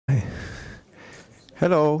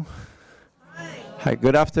Hello. Hi,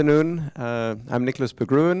 good afternoon. I'm Nicholas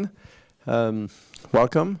Berggruen.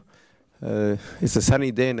 Welcome. It's a sunny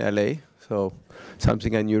day in LA, so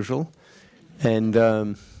something unusual. And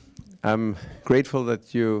I'm grateful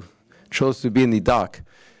that you chose to be in the dark.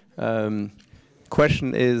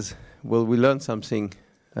 Question is, will we learn something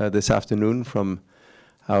this afternoon from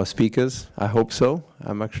our speakers? I hope so.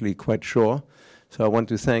 I'm actually quite sure. So I want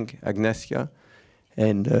to thank Agnieszka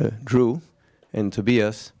and Drew and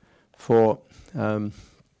Tobias for helping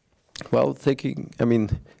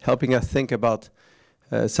us think about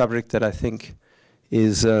a subject that I think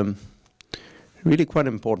is really quite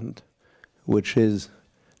important, which is,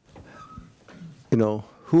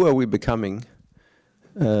 who are we becoming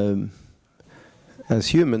as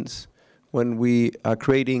humans when we are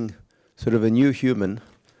creating sort of a new human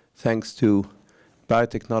thanks to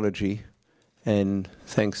biotechnology and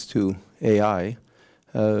thanks to AI.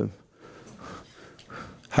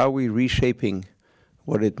 How are we reshaping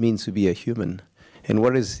what it means to be a human? And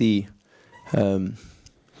what is the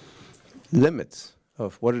limits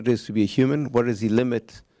of what it is to be a human? What is the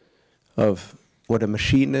limit of what a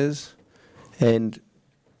machine is? And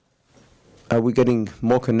are we getting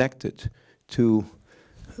more connected to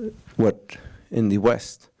what in the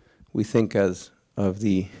West we think as of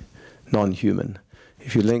the non-human?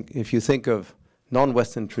 If you think of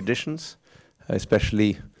non-Western traditions,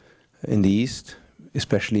 especially in the East,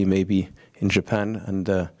 especially maybe in Japan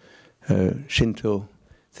and Shinto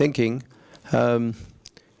thinking,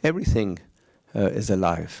 everything is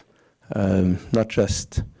alive, not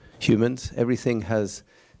just humans. Everything has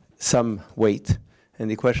some weight, and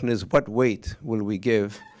the question is, what weight will we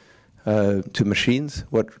give to machines?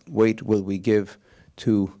 What weight will we give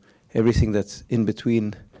to everything that's in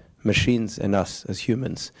between machines and us as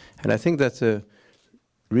humans? And I think that's a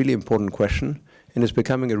really important question, and it's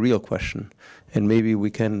becoming a real question. And maybe we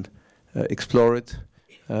can explore it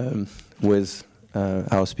with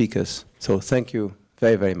our speakers. So thank you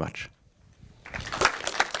very, very much.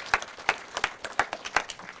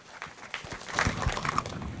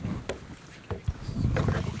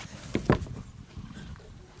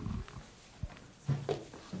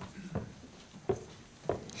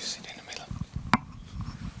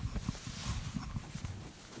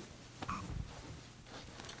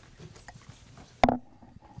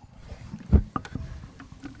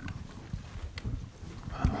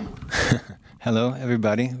 Hello,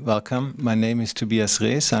 everybody. Welcome. My name is Tobias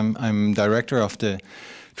Rees. I'm director of the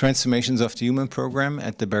Transformations of the Human program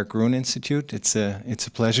at the Berggruen Institute. It's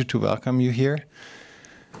a pleasure to welcome you here.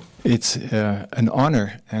 It's an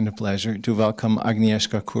honor and a pleasure to welcome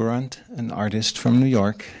Agnieszka Kurant, an artist from New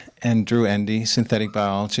York, and Drew Endy, synthetic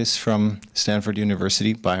biologist from Stanford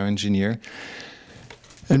University, bioengineer.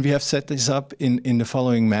 And we have set this up in the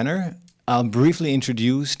following manner. I'll briefly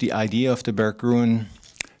introduce the idea of the Berggruen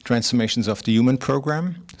Transformations of the Human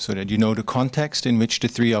program, so that you know the context in which the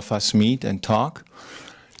three of us meet and talk.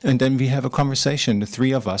 And then we have a conversation, the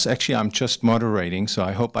three of us. Actually, I'm just moderating, so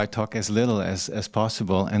I hope I talk as little as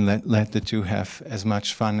possible and let the two have as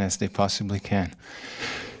much fun as they possibly can.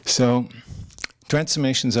 So,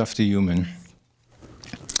 Transformations of the Human.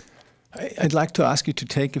 I'd like to ask you to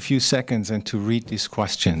take a few seconds and to read these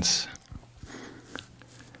questions.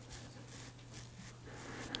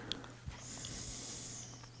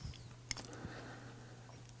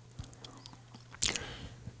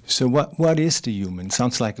 So what is the human?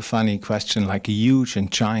 Sounds like a funny question, like a huge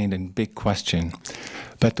and giant and big question.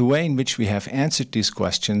 But the way in which we have answered these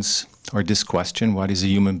questions, or this question, what is a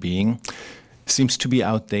human being, seems to be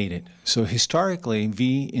outdated. So historically,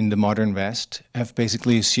 we in the modern West have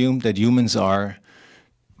basically assumed that humans are,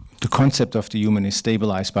 the concept of the human is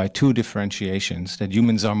stabilized by two differentiations, that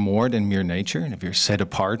humans are more than mere nature, and we're set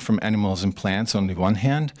apart from animals and plants on the one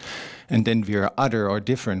hand, and then we are other or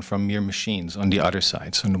different from mere machines on the other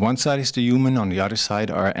side. So on the one side is the human, on the other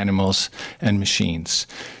side are animals and machines.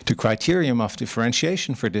 The criterion of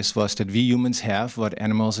differentiation for this was that we humans have what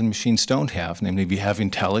animals and machines don't have, namely we have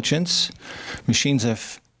intelligence, machines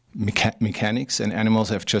have mechanics, and animals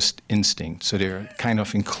have just instinct, so they're kind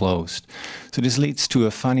of enclosed. So this leads to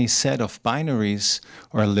a funny set of binaries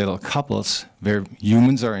or little couples where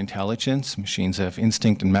humans are intelligence, machines have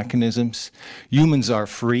instinct and mechanisms. Humans are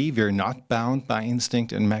free, we're not bound by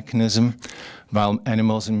instinct and mechanism, while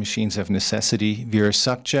animals and machines have necessity. We are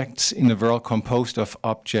subjects in a world composed of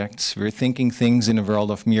objects. We're thinking things in a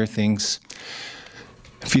world of mere things.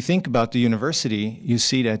 If you think about the university, you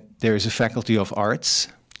see that there is a faculty of arts,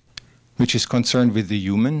 which is concerned with the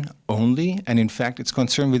human only, and in fact it's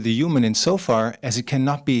concerned with the human insofar as it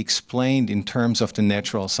cannot be explained in terms of the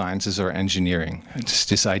natural sciences or engineering. It's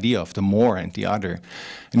this idea of the more and the other.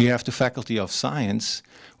 And you have the faculty of science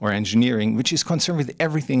or engineering, which is concerned with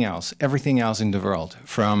everything else in the world,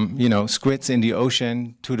 from squids in the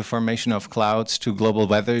ocean to the formation of clouds to global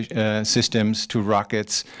weather systems to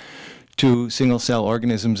rockets to single-cell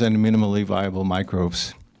organisms and minimally viable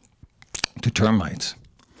microbes to termites.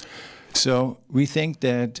 So we think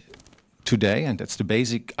that today, and that's the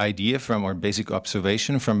basic idea from our basic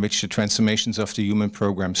observation from which the transformations of the human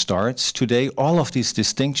program starts, today all of these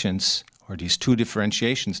distinctions or these two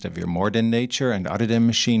differentiations that we're more than nature and other than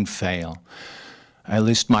machine fail. I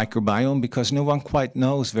list microbiome because no one quite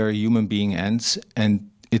knows where a human being ends and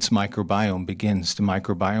its microbiome begins. The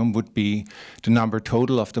microbiome would be the number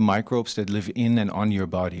total of the microbes that live in and on your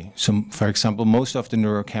body. So, for example, most of the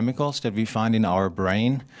neurochemicals that we find in our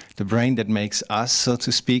brain, the brain that makes us, so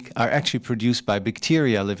to speak, are actually produced by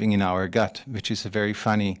bacteria living in our gut, which is a very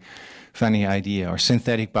funny idea. Or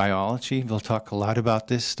synthetic biology, we'll talk a lot about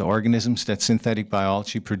this. The organisms that synthetic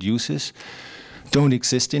biology produces don't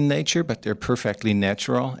exist in nature, but they're perfectly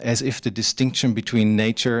natural, as if the distinction between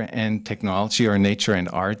nature and technology or nature and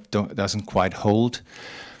art doesn't quite hold.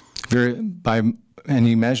 We're, by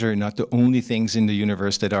any measure, not the only things in the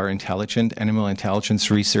universe that are intelligent. Animal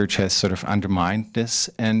intelligence research has sort of undermined this,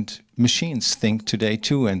 and machines think today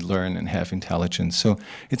too and learn and have intelligence. So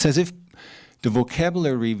it's as if the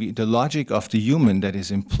vocabulary, the logic of the human that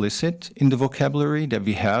is implicit in the vocabulary that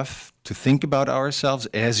we have to think about ourselves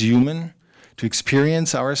as human, to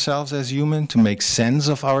experience ourselves as human, to make sense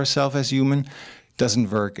of ourselves as human,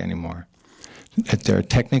 doesn't work anymore. That there are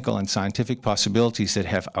technical and scientific possibilities that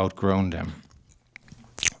have outgrown them.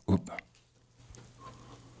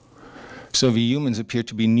 So we humans appear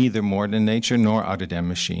to be neither more than nature nor other than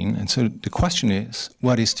machine. And so the question is,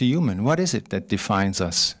 what is the human? What is it that defines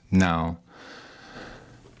us now?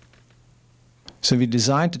 So we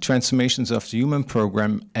designed the transformations of the human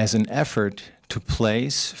program as an effort to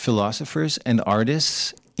place philosophers and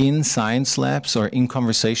artists in science labs or in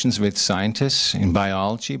conversations with scientists in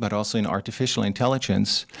biology, but also in artificial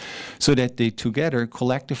intelligence, so that they together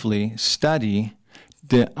collectively study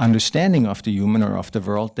the understanding of the human or of the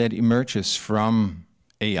world that emerges from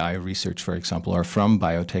AI research, for example, or from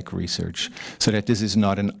biotech research, so that this is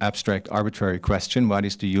not an abstract, arbitrary question, what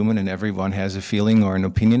is the human, and everyone has a feeling or an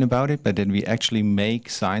opinion about it, but that we actually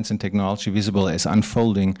make science and technology visible as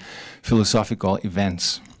unfolding philosophical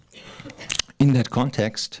events. In that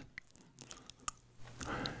context,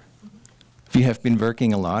 we have been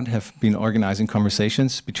working a lot, have been organizing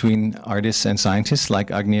conversations between artists and scientists like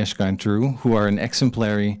Agnieszka and Drew, who are an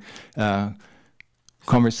exemplary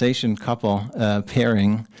conversation couple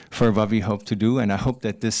pairing for what we hope to do, and I hope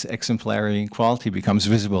that this exemplary quality becomes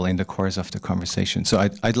visible in the course of the conversation. So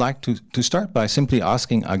I'd like to start by simply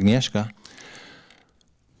asking Agnieszka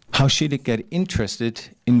how she did get interested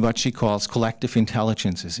in what she calls collective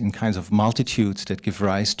intelligences, in kinds of multitudes that give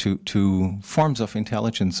rise to forms of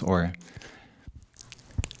intelligence or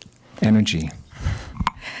energy.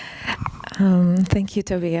 Thank you,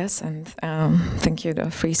 Tobias, and thank you, the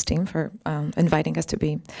Frieze team, for inviting us to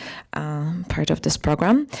be part of this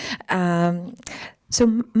program.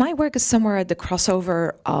 So my work is somewhere at the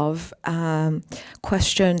crossover of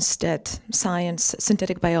questions that science,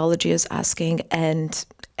 synthetic biology is asking, and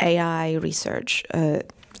AI research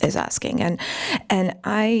is asking. And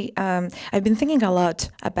I've been thinking a lot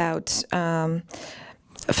about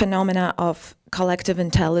phenomena of collective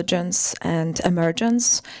intelligence and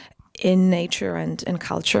emergence in nature and in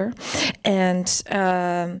culture. And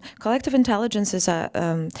collective intelligence is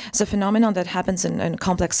a phenomenon that happens in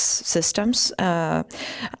complex systems,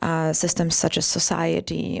 systems such as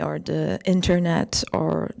society or the internet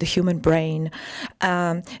or the human brain.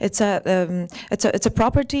 It's a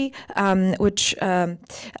property which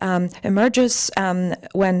emerges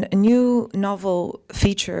when new novel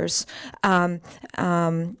features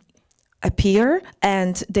appear,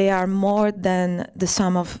 and they are more than the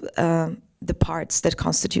sum of the parts that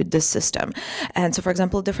constitute this system. And so, for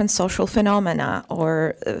example, different social phenomena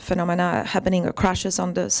or phenomena happening or crashes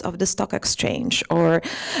on of the stock exchange, or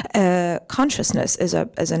consciousness is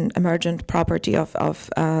an emergent property of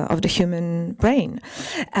the human brain.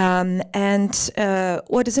 And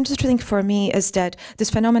what is interesting for me is that these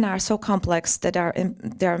phenomena are so complex that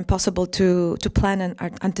they're impossible to plan and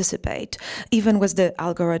anticipate. Even with the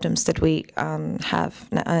algorithms that we have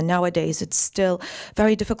nowadays, it's still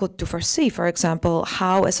very difficult to foresee, for example,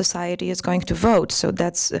 how a society is going to vote. So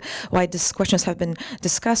that's why these questions have been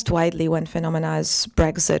discussed widely when phenomena as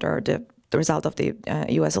Brexit or the the result of the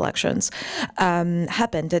US elections,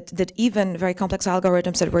 happened, that even very complex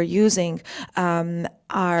algorithms that we're using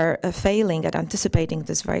are failing at anticipating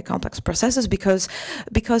these very complex processes because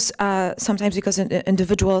sometimes because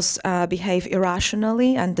individuals behave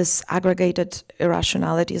irrationally, and this aggregated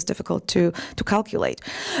irrationality is difficult to calculate.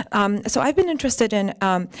 So I've been interested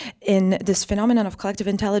in this phenomenon of collective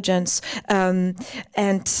intelligence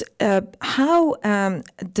and how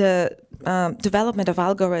the development of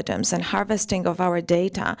algorithms and harvesting of our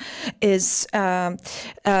data is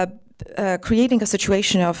creating a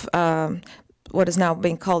situation of what is now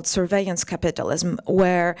being called surveillance capitalism,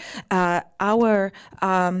 where our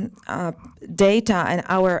data and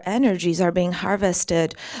our energies are being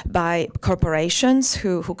harvested by corporations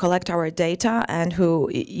who collect our data and who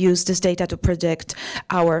use this data to predict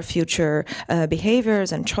our future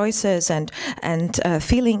behaviors and choices and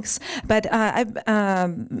feelings. But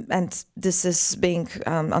and this is being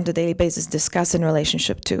on the daily basis discussed in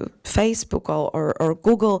relationship to Facebook or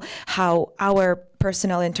Google, how our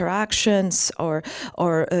personal interactions or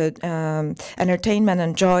entertainment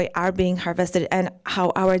and joy are being harvested, and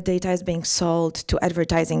how our data is being sold to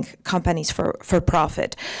advertising companies for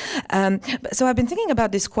profit. So I've been thinking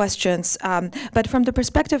about these questions, but from the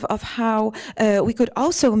perspective of how we could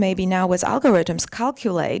also maybe now with algorithms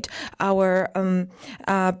calculate our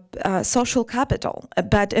social capital,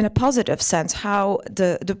 but in a positive sense, how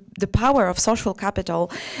the power of social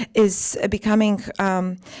capital is becoming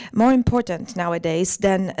more important nowadays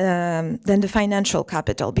than the financial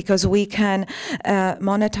capital, because we can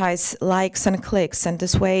monetize likes and clicks, and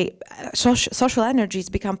this way social energies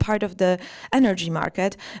become part of the energy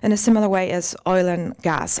market in a similar way as oil and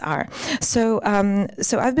gas are. So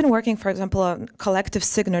I've been working, for example, on collective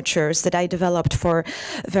signatures that I developed for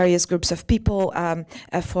various groups of people,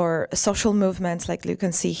 for social movements, like you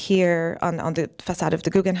can see here on the facade of the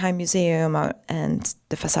Guggenheim Museum and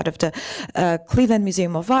the facade of the Cleveland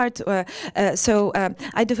Museum of Art. So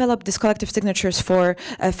I developed these collective signatures for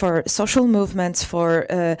social movements, for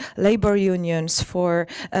labor unions, for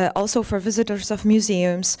also for visitors of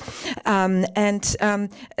museums, what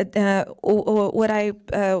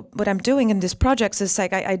I'm doing in these projects is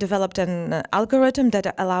like I developed an algorithm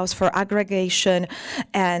that allows for aggregation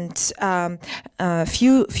and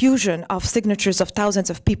fusion of signatures of thousands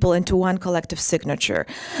of people into one collective signature.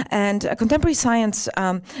 And contemporary science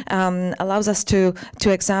allows us to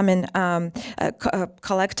examine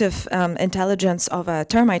collective intelligence of a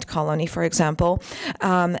termite colony, for example,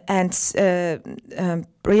 and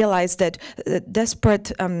realize that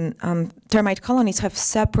disparate termite colonies have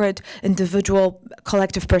separate individual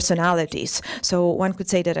collective personalities. So one could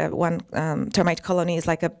say that one termite colony is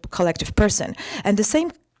like a collective person. And the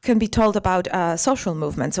same can be told about social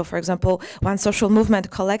movements. So, for example, one social movement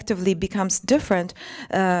collectively becomes different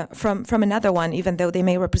from another one, even though they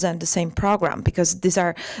may represent the same program, because these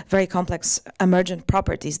are very complex emergent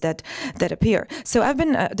properties that appear. So I've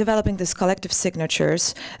been developing these collective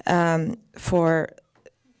signatures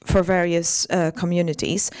for various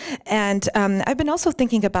communities, and I've been also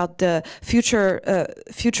thinking about the future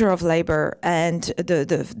of labor and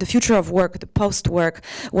the future of work, the post-work,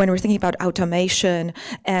 when we're thinking about automation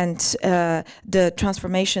and the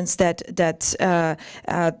transformations that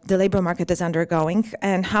the labor market is undergoing,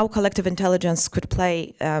 and how collective intelligence could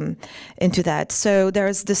play into that. So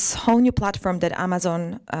there's this whole new platform that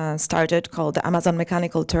Amazon started called the Amazon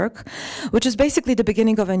Mechanical Turk, which is basically the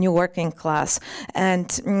beginning of a new working class. And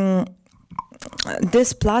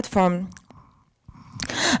this platform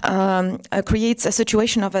creates a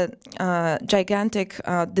situation of a gigantic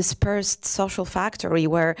dispersed social factory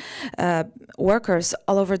where workers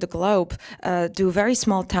all over the globe do very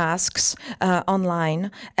small tasks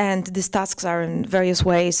online, and these tasks are in various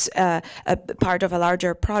ways a part of a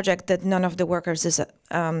larger project that none of the workers is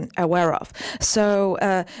aware of. So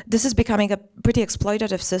this is becoming a pretty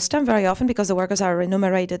exploitative system very often, because the workers are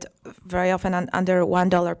remunerated very often under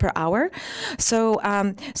 $1 per hour. So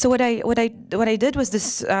what I did was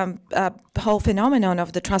this whole phenomenon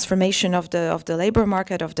of the transformation of the labor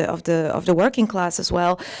market, of the working class as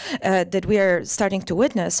well, that we are starting to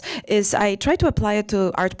witness, is I try to apply it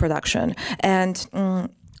to art production. And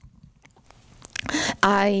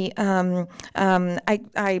I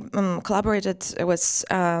collaborated with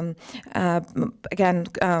again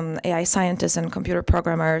AI scientists and computer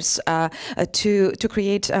programmers to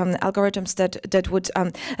create algorithms that would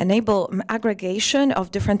enable aggregation of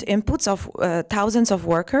different inputs of thousands of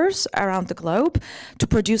workers around the globe to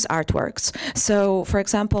produce artworks. So, for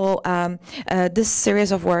example, this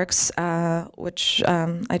series of works, which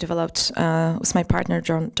I developed with my partner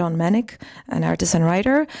John Manick, an artist and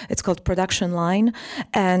writer, it's called Production Line.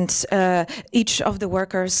 and each of the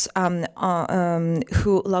workers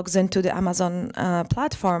who logs into the Amazon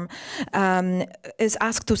platform is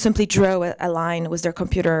asked to simply draw a line with their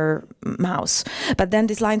computer mouse. But then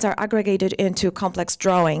these lines are aggregated into complex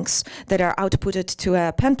drawings that are outputted to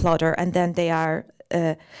a pen plotter, and then they are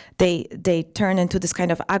they turn into this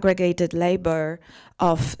kind of aggregated labor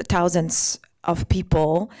of thousands of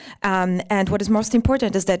people. And what is most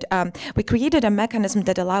important is that we created a mechanism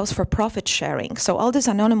that allows for profit sharing. So all these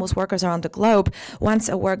anonymous workers around the globe, once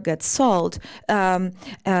a work gets sold, a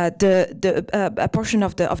portion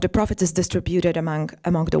of the profit is distributed among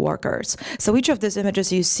the workers. So each of these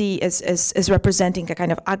images you see is representing a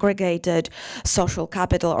kind of aggregated social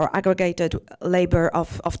capital or aggregated labor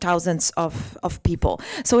of thousands of people.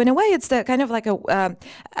 So in a way, it's the kind of like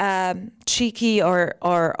a cheeky or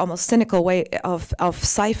almost cynical way of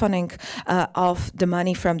siphoning of the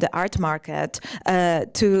money from the art market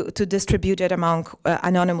to distribute it among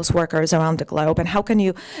anonymous workers around the globe. And how can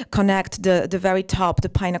you connect the very top, the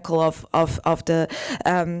pinnacle of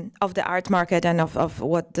the art market and of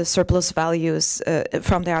what the surplus values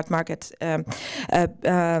from the art market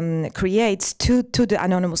creates to the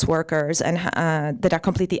anonymous workers and that are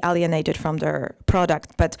completely alienated from their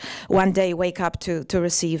product, but one day wake up to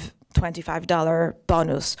receive $25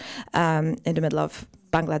 bonus in the middle of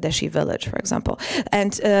Bangladeshi village, for example.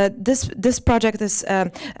 And this project is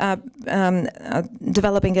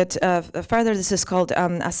developing it further. This is called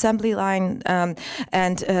Assembly Line,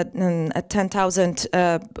 and 10,000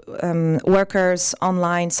 workers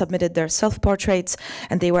online submitted their self-portraits,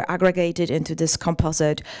 and they were aggregated into this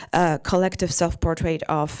composite collective self-portrait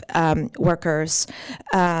of workers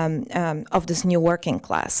of this new working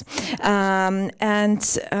class. And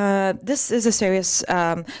this is a series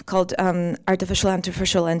called Artificial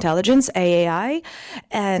Intelligence, AAI,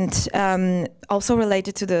 and also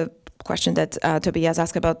related to the question that Tobias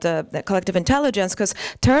asked about the collective intelligence, because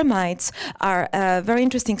termites are a very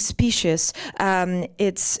interesting species.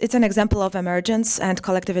 It's an example of emergence and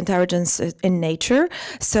collective intelligence in nature.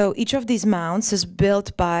 So each of these mounds is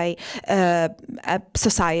built by a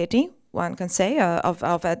society, one can say, of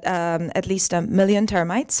at least 1 million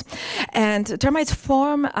termites. And termites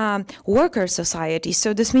form worker societies.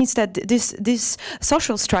 So this means that these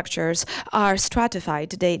social structures are stratified.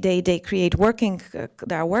 They create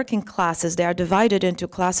there are working classes. They are divided into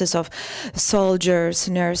classes of soldiers,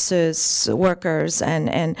 nurses, workers,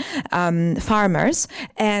 and farmers.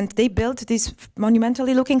 And they build these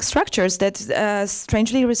monumentally looking structures that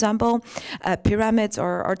strangely resemble pyramids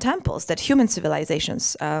or temples that human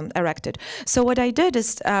civilizations erected. So what I did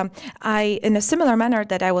is in a similar manner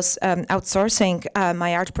that I was outsourcing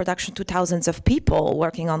my art production to thousands of people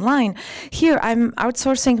working online, here I'm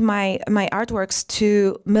outsourcing my artworks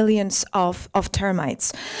to millions of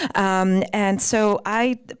termites. And so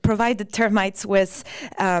I provided termites with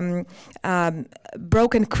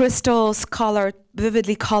broken crystals,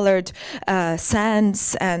 vividly colored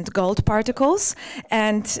sands and gold particles,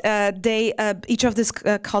 and each of these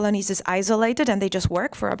colonies is isolated, and they just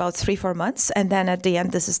work for about 3-4 months, and then at the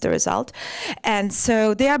end this is the result. And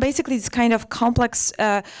so they are basically this kind of complex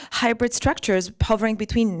hybrid structures hovering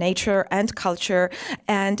between nature and culture.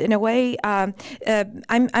 And in a way, I'm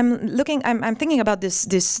thinking about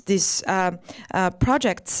these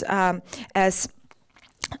projects as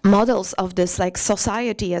models of this like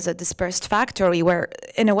society as a dispersed factory where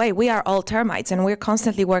in a way we are all termites and we're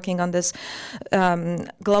constantly working on this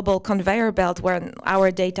global conveyor belt where our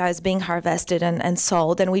data is being harvested and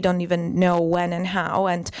sold, and we don't even know when and how.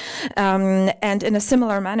 And in a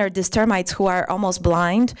similar manner, these termites who are almost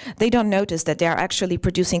blind, they don't notice that they are actually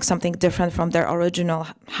producing something different from their original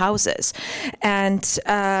houses. And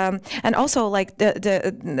also like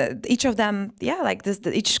each of them, like this,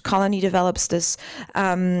 each colony develops this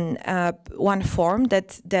one form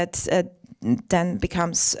that then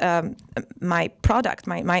becomes my product,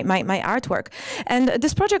 my artwork. And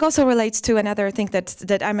this project also relates to another thing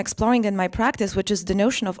that I'm exploring in my practice, which is the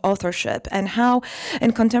notion of authorship and how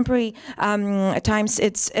in contemporary times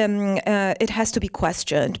it has to be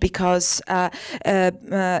questioned, because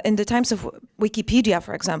in the times of Wikipedia,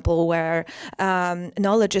 for example, where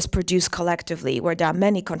knowledge is produced collectively, where there are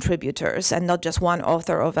many contributors and not just one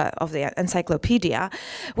author of the encyclopedia,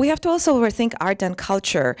 we have to also rethink art and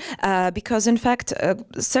culture, because in fact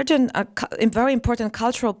certain very important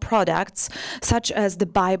cultural products, such as the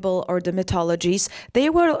Bible or the mythologies, they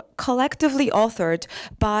were collectively authored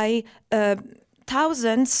by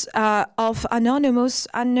thousands of anonymous,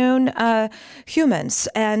 unknown humans,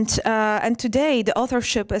 and today the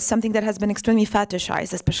authorship is something that has been extremely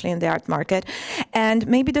fetishized, especially in the art market. And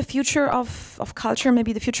maybe the future of culture,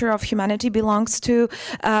 maybe the future of humanity belongs to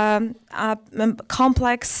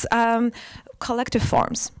complex collective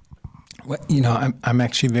forms. Well, you know, I'm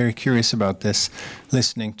actually very curious about this,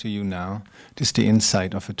 listening to you now. Just the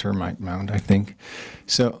insight of a termite mound, I think.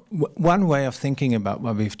 So one way of thinking about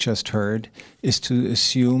what we've just heard is to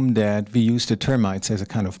assume that we use the termites as a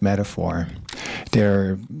kind of metaphor.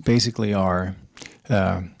 There basically are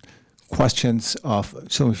questions of,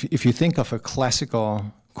 so if you think of a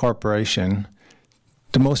classical corporation,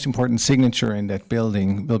 the most important signature in that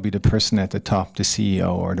building will be the person at the top, the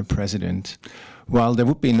CEO or the president. Well, there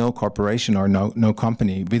would be no corporation or no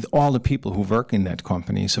company with all the people who work in that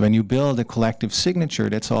company. So when you build a collective signature,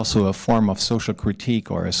 that's also a form of social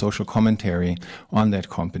critique or a social commentary on that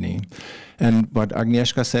company. And what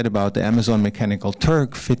Agnieszka said about the Amazon Mechanical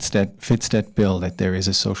Turk fits that bill, that there is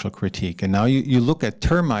a social critique. And now you look at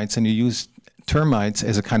termites and you use termites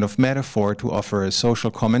as a kind of metaphor to offer a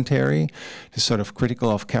social commentary, sort of critical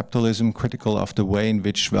of capitalism, critical of the way in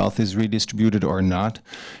which wealth is redistributed or not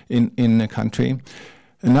in a country.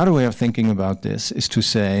 Another way of thinking about this is to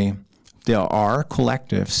say there are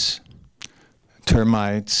collectives,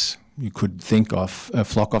 termites. You could think of a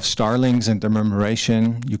flock of starlings and their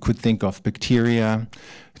murmuration. You could think of bacteria.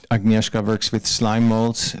 Agnieszka works with slime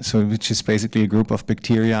molds, which is basically a group of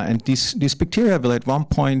bacteria. And these bacteria will at one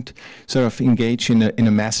point sort of engage in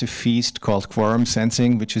a massive feast called quorum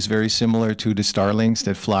sensing, which is very similar to the starlings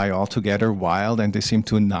that fly all together wild, and they seem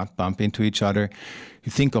to not bump into each other.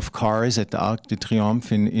 You think of cars at the Arc de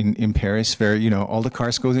Triomphe in Paris, where, you know, all the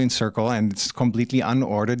cars go in a circle and it's completely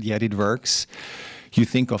unordered, yet it works. You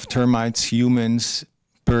think of termites, humans,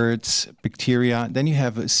 birds, bacteria. Then you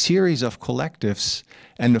have a series of collectives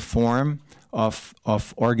and a form of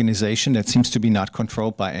organization that seems to be not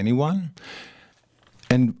controlled by anyone.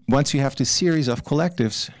 And once you have this series of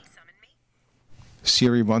collectives,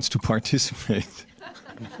 Siri wants to participate.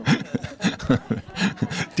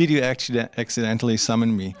 Did you actually accidentally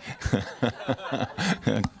summon me?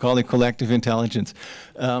 Call it collective intelligence.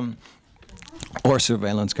 Or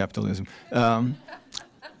surveillance capitalism.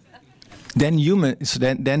 Then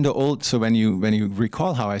when you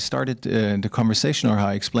recall how I started the conversation, or how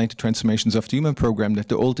I explained the transformations of the human program, that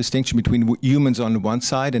the old distinction between humans on the one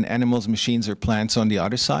side and animals, machines, or plants on the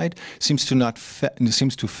other side seems to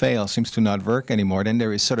fail, seems to not work anymore. Then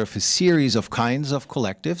there is sort of a series of kinds of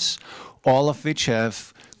collectives, all of which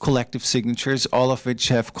have collective signatures, all of which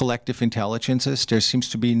have collective intelligences. There seems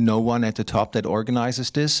to be no one at the top that organizes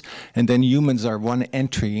this. And then humans are one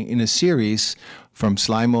entry in a series, from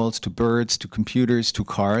slime molds to birds to computers to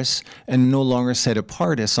cars, and no longer set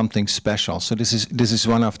apart as something special. So this is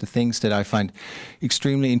one of the things that I find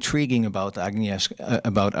extremely intriguing about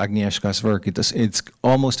Agnieszka's work. It's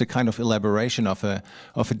almost a kind of elaboration of a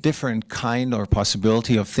different kind or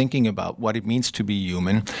possibility of thinking about what it means to be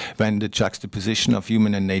human when the juxtaposition of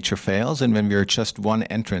human and nature fails, and when we are just one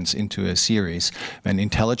entrance into a series, when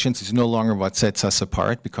intelligence is no longer what sets us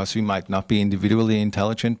apart, because we might not be individually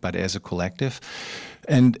intelligent, but as a collective.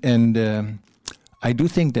 And I do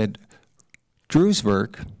think that Drew's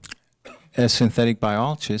work as synthetic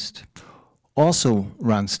biologist also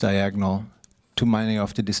runs diagonal to many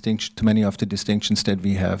of the distinctions that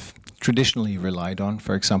we have traditionally relied on,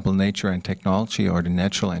 for example, nature and technology, or the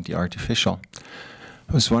natural and the artificial.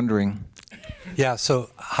 I was wondering. Yeah, so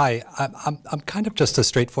hi, I'm kind of just a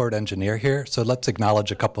straightforward engineer here, so let's acknowledge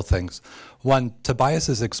a couple things. One, Tobias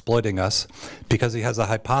is exploiting us because he has a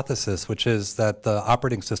hypothesis, which is that the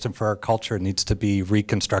operating system for our culture needs to be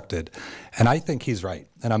reconstructed. And I think he's right,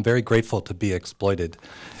 and I'm very grateful to be exploited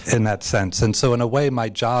in that sense. And so in a way, my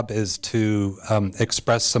job is to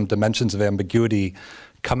express some dimensions of ambiguity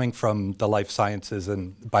coming from the life sciences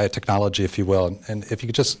and biotechnology, if you will. And if you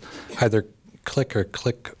could just either click or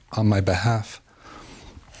click on my behalf.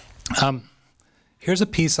 Here's a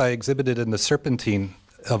piece I exhibited in the Serpentine,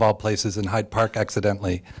 of all places, in Hyde Park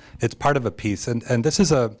accidentally. It's part of a piece, and this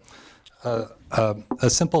is a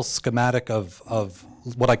simple schematic of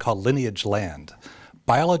what I call lineage land.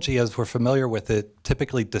 Biology, as we're familiar with it,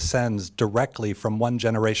 typically descends directly from one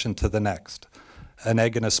generation to the next. An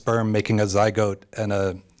egg and a sperm making a zygote and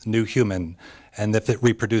a new human, and if it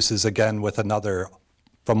reproduces again with another,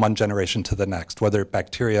 from one generation to the next, whether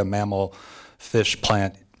bacteria, mammal, fish,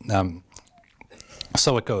 plant,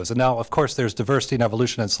 so it goes. And now, of course, there's diversity in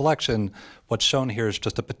evolution and selection. What's shown here is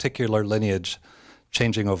just a particular lineage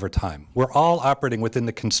changing over time. We're all operating within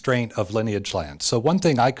the constraint of lineage land. So one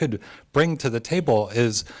thing I could bring to the table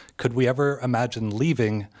is, could we ever imagine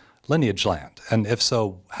leaving lineage land? And if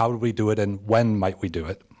so, how would we do it and when might we do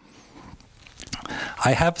it?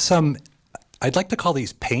 I have some, I'd like to call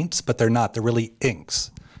these paints, but they're not, they're really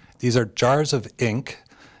inks. These are jars of ink,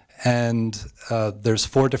 and there's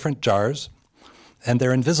 4 different jars, and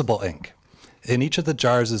they're invisible ink. In each of the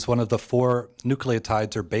jars is one of the 4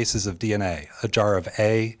 nucleotides or bases of DNA, a jar of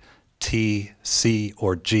A, T, C,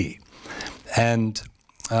 or G. And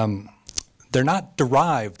they're not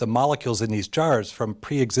derived, the molecules in these jars, from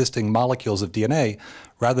pre-existing molecules of DNA.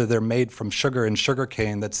 Rather, they're made from sugar and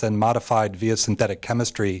sugarcane that's then modified via synthetic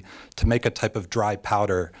chemistry to make a type of dry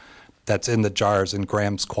powder that's in the jars in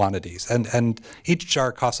grams quantities. And each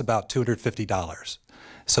jar costs about $250.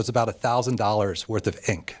 So it's about $1,000 worth of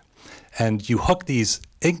ink. And you hook these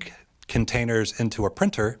ink containers into a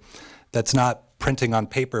printer that's not printing on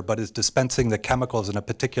paper, but is dispensing the chemicals in a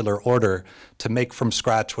particular order to make from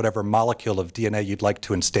scratch whatever molecule of DNA you'd like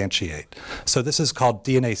to instantiate. So this is called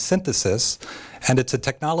DNA synthesis, and it's a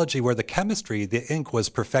technology where the chemistry, the ink, was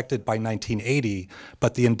perfected by 1980,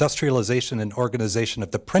 but the industrialization and organization of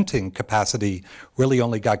the printing capacity really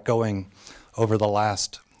only got going over the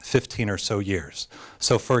last 15 or so years.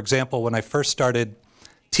 So for example, when I first started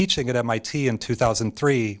teaching at MIT in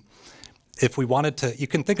 2003, if we wanted to, you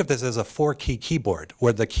can think of this as a 4-key keyboard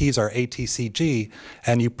where the keys are A, T, C, G,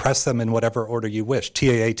 and you press them in whatever order you wish. T,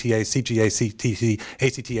 A, A, T, A, C, G, A, C, T, C, A,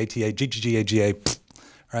 C, T, A, T, A, G, G, G, A, G, A,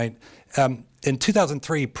 right? In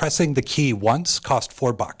 2003, pressing the key once cost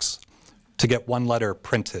 $4 to get one letter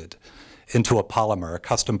printed into a polymer, a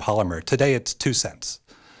custom polymer. Today it's 2 cents.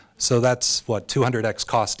 So that's what, 200x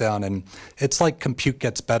cost down, and it's like compute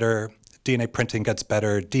gets better, DNA printing gets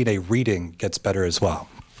better, DNA reading gets better as well.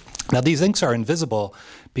 Now these inks are invisible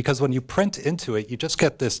because when you print into it, you just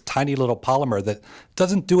get this tiny little polymer that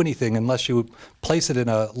doesn't do anything unless you place it in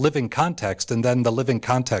a living context, and then the living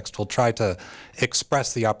context will try to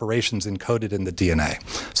express the operations encoded in the DNA.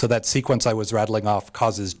 So that sequence I was rattling off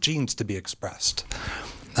causes genes to be expressed.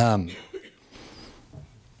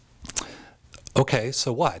 Okay,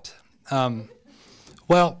 so what?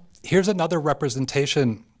 Well, here's another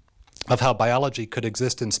representation of how biology could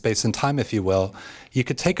exist in space and time, if you will. You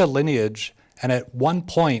could take a lineage and at one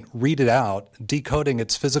point read it out, decoding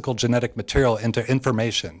its physical genetic material into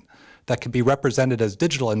information that could be represented as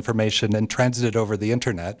digital information and transited over the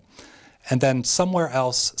internet. And then somewhere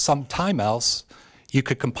else, sometime else, you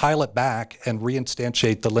could compile it back and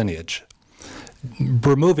reinstantiate the lineage,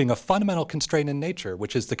 removing a fundamental constraint in nature,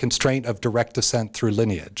 which is the constraint of direct descent through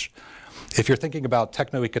lineage. If you're thinking about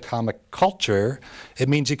techno-economic culture, it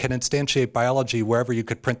means you can instantiate biology wherever you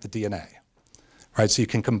could print the DNA, right? So you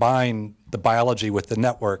can combine the biology with the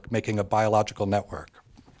network, making a biological network.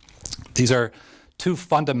 These are 2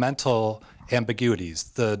 fundamental ambiguities,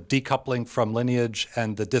 the decoupling from lineage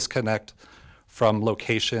and the disconnect from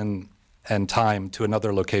location and time to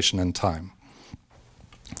another location and time.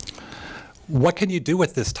 What can you do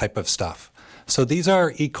with this type of stuff? So these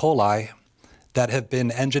are E. coli that have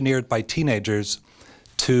been engineered by teenagers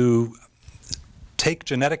to take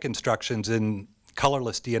genetic instructions in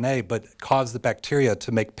colorless DNA but cause the bacteria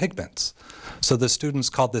to make pigments. So the students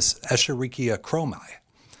called this Escherichia chromai.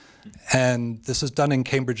 And this was done in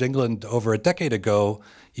Cambridge, England over a decade ago.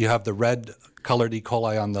 You have the red colored E.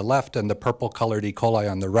 coli on the left and the purple colored E. coli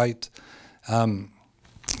on the right.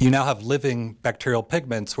 You now have living bacterial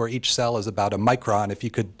pigments where each cell is about a micron. If you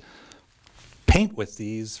could paint with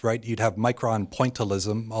these, right, you'd have micron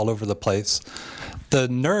pointillism all over the place. The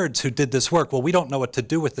nerds who did this work, well, we don't know what to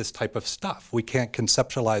do with this type of stuff. We can't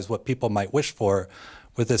conceptualize what people might wish for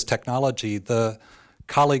with this technology. The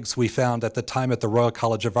colleagues we found at the time at the Royal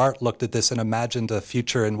College of Art looked at this and imagined a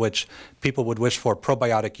future in which people would wish for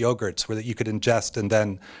probiotic yogurts where that you could ingest, and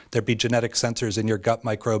then there'd be genetic sensors in your gut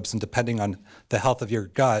microbes, and depending on the health of your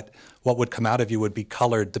gut, what would come out of you would be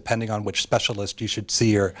colored depending on which specialist you should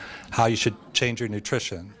see or how you should change your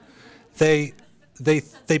nutrition. They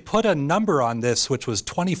put a number on this, which was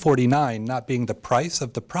 2049, not being the price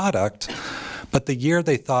of the product, but the year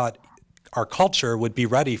they thought our culture would be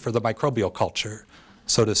ready for the microbial culture,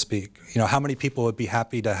 so to speak. You know, how many people would be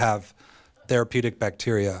happy to have therapeutic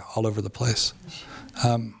bacteria all over the place?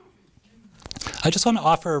 I just want to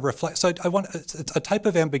offer a reflection. So it's a type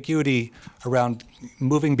of ambiguity around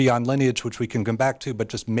moving beyond lineage, which we can come back to, but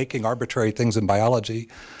just making arbitrary things in biology.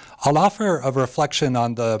 I'll offer a reflection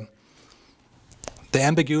on the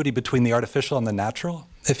ambiguity between the artificial and the natural,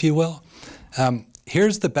 if you will.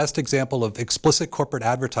 Here's the best example of explicit corporate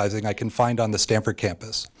advertising I can find on the Stanford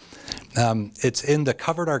campus. It's in the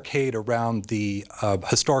covered arcade around the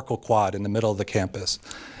historical quad in the middle of the campus.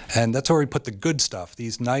 And that's where we put the good stuff,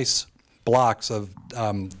 these nice blocks of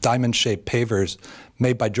diamond-shaped pavers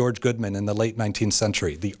made by George Goodman in the late 19th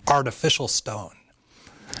century, the artificial stone.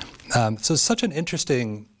 So it's such an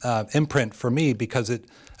interesting imprint for me because it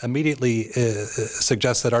immediately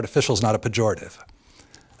suggests that artificial is not a pejorative.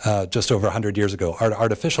 Just over 100 years ago,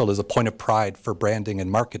 artificial is a point of pride for branding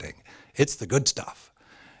and marketing. It's the good stuff.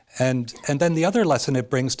 And then the other lesson it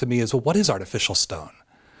brings to me is, well, what is artificial stone?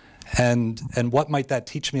 And what might that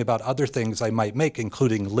teach me about other things I might make,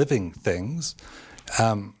 including living things?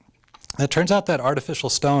 It turns out that artificial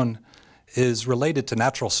stone is related to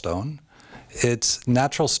natural stone. It's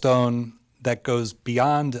natural stone that goes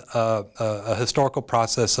beyond a historical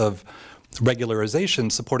process of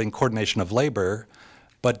regularization supporting coordination of labor,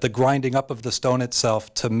 but the grinding up of the stone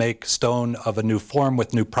itself to make stone of a new form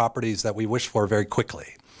with new properties that we wish for very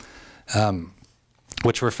quickly,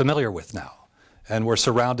 which we're familiar with now. And we're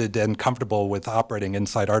surrounded and comfortable with operating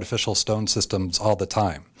inside artificial stone systems all the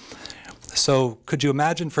time. So could you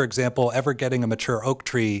imagine, for example, ever getting a mature oak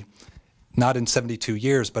tree not in 72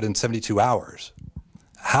 years, but in 72 hours?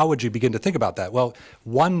 How would you begin to think about that? Well,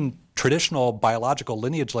 one traditional biological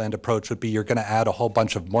lineage land approach would be you're going to add a whole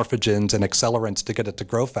bunch of morphogens and accelerants to get it to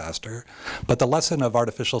grow faster. But the lesson of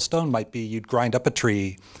artificial stone might be you'd grind up a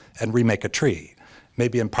tree and remake a tree,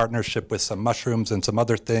 maybe in partnership with some mushrooms and some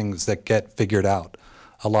other things that get figured out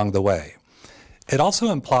along the way. It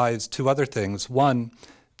also implies two other things. One,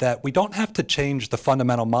 that we don't have to change the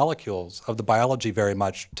fundamental molecules of the biology very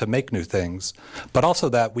much to make new things, but also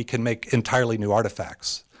that we can make entirely new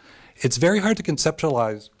artifacts. It's very hard to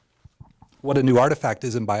conceptualize what a new artifact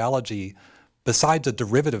is in biology besides a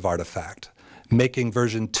derivative artifact, making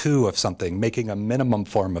version 2 of something, making a minimum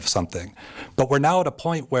form of something. But we're now at a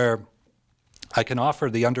point where I can offer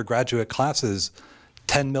the undergraduate classes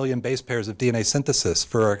 10 million base pairs of DNA synthesis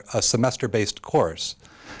for a semester-based course.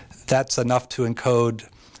 That's enough to encode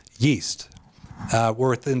yeast. We're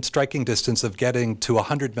within striking distance of getting to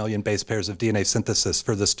 100 million base pairs of DNA synthesis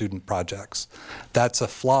for the student projects. That's a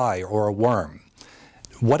fly or a worm.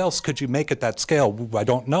 What else could you make at that scale? I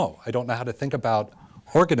don't know. I don't know how to think about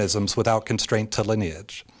organisms without constraint to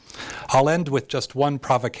lineage. I'll end with just one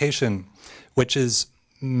provocation, which is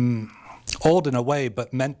old in a way,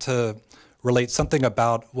 but meant to relate something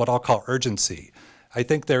about what I'll call urgency. I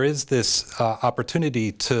think there is this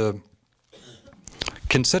opportunity to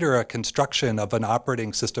consider a construction of an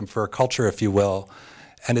operating system for a culture, if you will,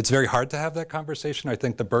 and it's very hard to have that conversation. I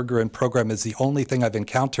think the Berggruen program is the only thing I've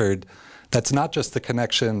encountered that's not just the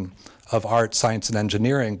connection of art, science, and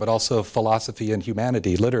engineering, but also philosophy and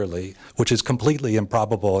humanity, literally, which is completely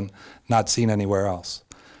improbable and not seen anywhere else.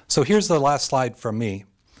 So here's the last slide from me.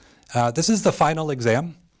 This is the final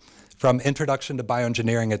exam from Introduction to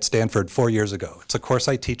Bioengineering at Stanford 4 years ago. It's a course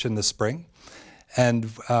I teach in the spring.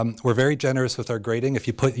 And we're very generous with our grading. If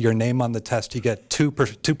you put your name on the test, you get 2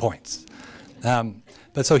 points.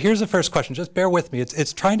 But so here's the first question. Just bear with me.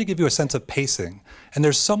 It's trying to give you a sense of pacing. And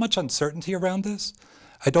there's so much uncertainty around this.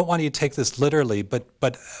 I don't want you to take this literally, but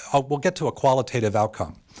we'll get to a qualitative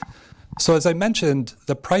outcome. So as I mentioned,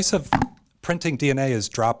 the price of printing DNA is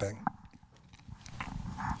dropping.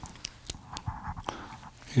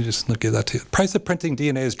 You just look at that too. The price of printing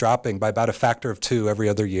DNA is dropping by about a factor of 2 every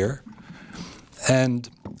other year. And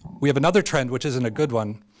we have another trend, which isn't a good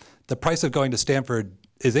one. The price of going to Stanford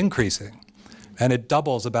is increasing, and it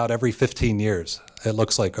doubles about every 15 years, it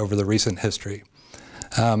looks like, over the recent history.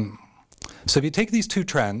 So if you take these two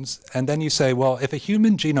trends, and then you say, well, if a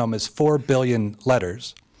human genome is 4 billion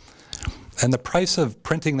letters, and the price of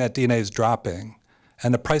printing that DNA is dropping,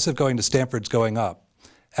 and the price of going to Stanford is going up,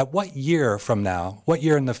 at what year from now, what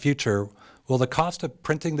year in the future, will the cost of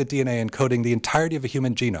printing the DNA and coding the entirety of a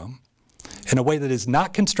human genome in a way that is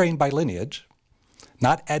not constrained by lineage,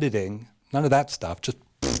 not editing, none of that stuff, just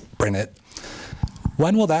print it.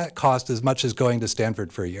 When will that cost as much as going to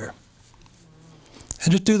Stanford for a year?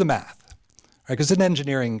 And just do the math, right? Because it's an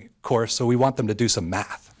engineering course, so we want them to do some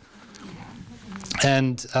math.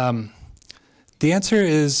 And the answer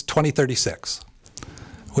is 2036,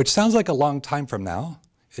 which sounds like a long time from now.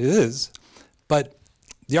 It is, but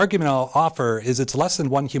the argument I'll offer is it's less than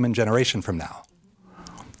 1 human generation from now.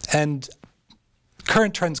 And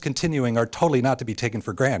current trends continuing are totally not to be taken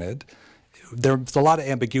for granted. There's a lot of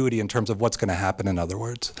ambiguity in terms of what's going to happen, in other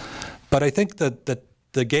words. But I think that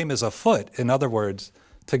the game is afoot. In other words,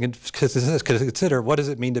 to consider what does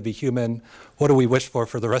it mean to be human, what do we wish for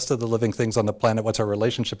the rest of the living things on the planet, what's our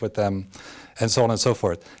relationship with them, and so on and so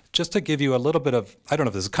forth. Just to give you a little bit of, I don't know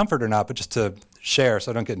if this is comfort or not, but just to share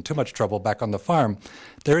so I don't get in too much trouble back on the farm,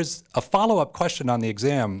 there is a follow-up question on the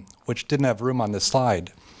exam, which didn't have room on this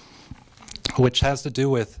slide, which has to do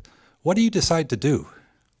with, what do you decide to do?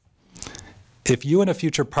 If you and a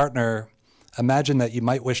future partner imagine that you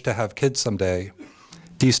might wish to have kids someday,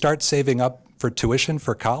 do you start saving up for tuition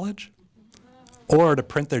for college or to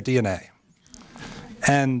print their DNA?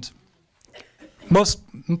 And most,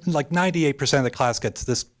 like 98% of the class gets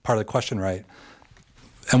this part of the question right,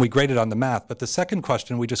 and we grade it on the math. But the second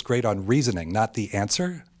question, we just grade on reasoning, not the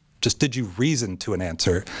answer. Just did you reason to an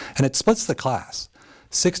answer? And it splits the class.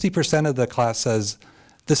 60% of the class says,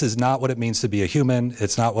 this is not what it means to be a human.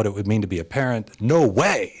 It's not what it would mean to be a parent. No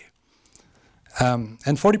way. And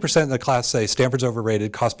 40% of the class say Stanford's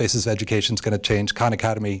overrated, cost basis of education is going to change, Khan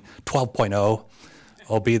Academy 12.0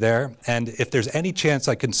 will be there. And if there's any chance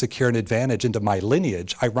I can secure an advantage into my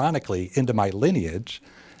lineage, ironically, into my lineage,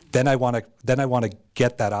 then I want to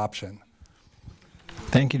get that option.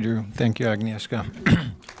 Thank you, Drew. Thank you, Agnieszka.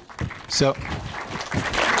 So,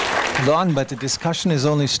 long, but the discussion is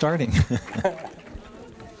only starting.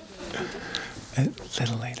 A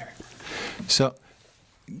little later. So,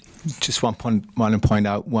 just want to point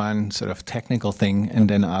out one sort of technical thing and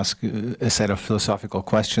then ask a set of philosophical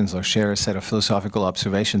questions or share a set of philosophical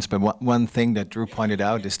observations. But one thing that Drew pointed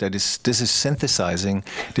out is that this is synthesizing.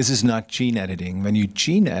 This is not gene editing. When you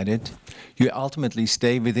gene edit, you ultimately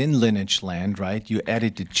stay within lineage land, right? You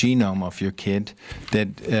edit the genome of your kid,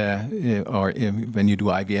 that, or when you do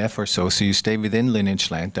IVF or so you stay within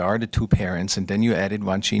lineage land. There are the two parents, and then you edit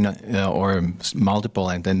one gene or multiple,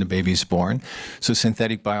 and then the baby is born. So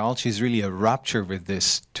synthetic biology is really a rupture with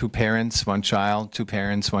this: two parents, one child, two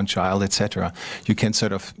parents, one child, etc. You can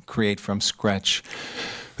sort of create from scratch.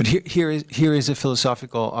 But here is a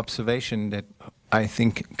philosophical observation that I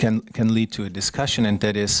think can lead to a discussion, and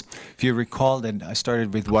that is, if you recall that I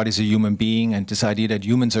started with what is a human being and this idea that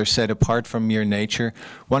humans are set apart from mere nature,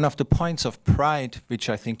 one of the points of pride, which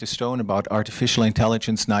I think the stone about artificial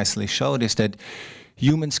intelligence nicely showed, is that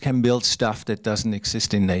humans can build stuff that doesn't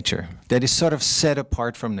exist in nature, that is sort of set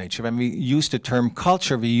apart from nature. When we use the term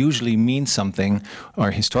culture, we usually mean something,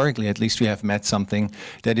 or historically at least we have met something,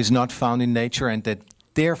 that is not found in nature and that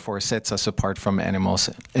therefore sets us apart from animals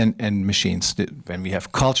and machines. When we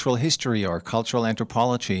have cultural history or cultural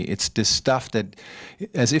anthropology, it's this stuff that,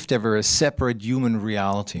 as if there were a separate human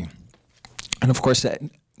reality. And of course, the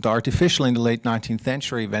artificial in the late 19th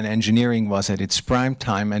century, when engineering was at its prime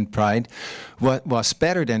time and pride, was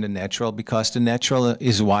better than the natural, because the natural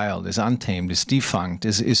is wild, is untamed, is defunct,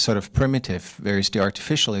 is sort of primitive, whereas the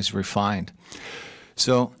artificial is refined.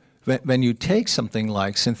 So when you take something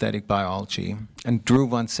like synthetic biology, and Drew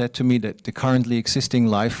once said to me that the currently existing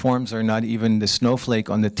life forms are not even the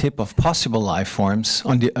snowflake on the tip of possible life forms,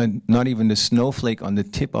 not even the snowflake on the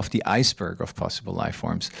tip of the iceberg of possible life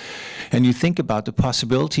forms. And you think about the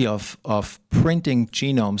possibility of printing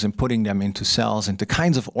genomes and putting them into cells, and the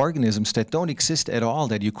kinds of organisms that don't exist at all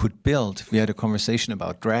that you could build. We had a conversation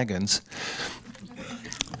about dragons,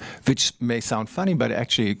 which may sound funny, but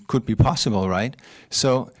actually it could be possible, right?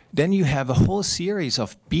 So then you have a whole series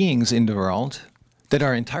of beings in the world that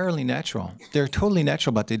are entirely natural. They're totally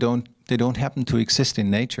natural, but they don't happen to exist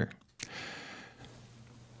in nature.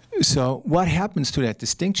 So what happens to that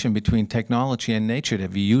distinction between technology and nature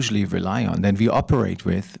that we usually rely on, that we operate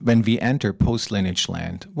with when we enter post-lineage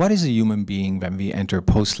land? What is a human being when we enter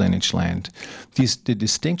post-lineage land? The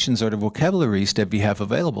distinctions or the vocabularies that we have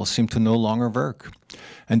available seem to no longer work.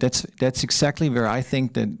 And that's exactly where I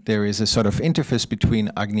think that there is a sort of interface between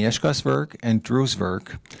Agnieszka's work and Drew's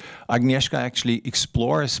work. Agnieszka actually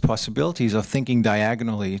explores possibilities of thinking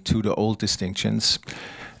diagonally to the old distinctions.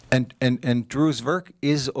 And Drew's work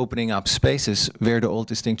is opening up spaces where the old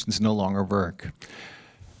distinctions no longer work.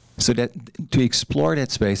 So that to explore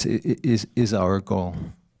that space is our goal.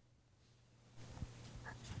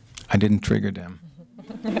 I didn't trigger them.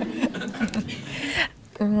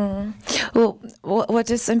 Well,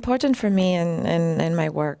 what is important for me in my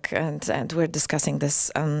work, and we're discussing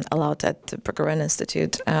this a lot at the Berggruen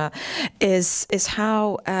Institute, is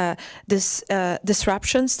how this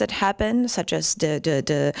disruptions that happen, such as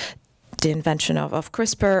the invention of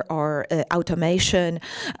CRISPR or automation,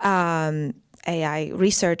 AI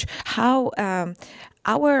research, how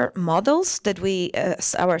our models that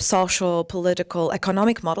our social, political,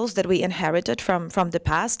 economic models that we inherited from the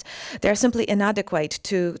past, they're simply inadequate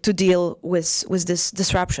to deal with these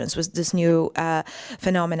disruptions, with this new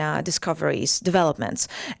phenomena, discoveries, developments,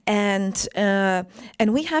 and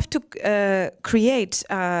we have to create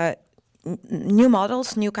new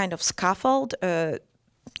models, new kind of scaffold,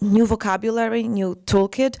 new vocabulary, new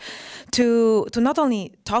toolkit to not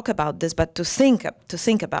only talk about this, but to think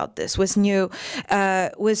about this with new,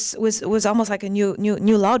 with almost like a new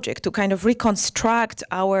logic, to kind of reconstruct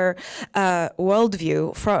our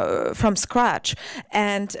worldview from scratch.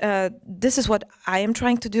 And this is what I am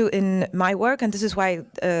trying to do in my work, and this is why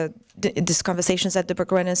these conversations at the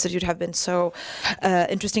Berggruen Institute have been so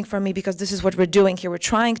interesting for me, because this is what we're doing here. We're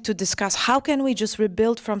trying to discuss how can we just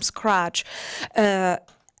rebuild from scratch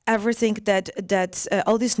everything that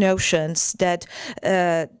all these notions that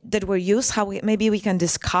were used, how maybe we can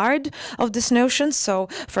discard of these notions. So,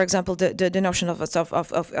 for example, the notion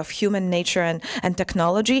of human nature and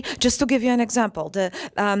technology. Just to give you an example, the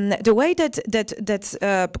way that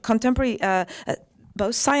contemporary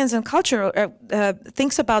both science and culture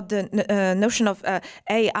thinks about the notion of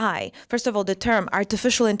AI. First of all, the term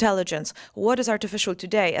artificial intelligence. What is artificial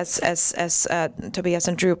today? As Tobias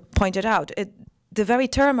and Drew pointed out, the very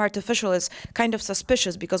term artificial is kind of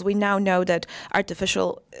suspicious, because we now know that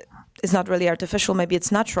artificial is not really artificial. Maybe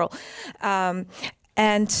it's natural,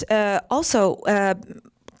 and also.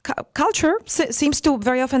 Culture seems to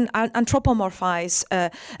very often anthropomorphize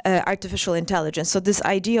artificial intelligence. So this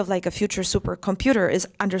idea of like a future supercomputer is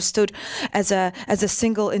understood as a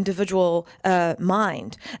single individual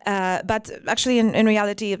mind. But actually, in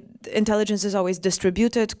reality, intelligence is always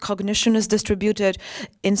distributed. Cognition is distributed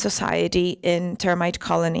in society, in termite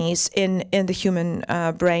colonies, in the human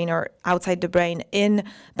brain or outside the brain, in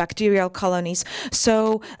bacterial colonies.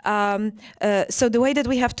 So so the way that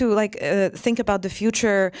we have to think about the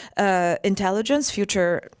future intelligence,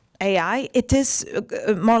 future AI, it is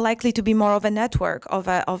more likely to be more of a network, of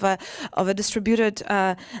a distributed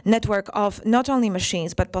network of not only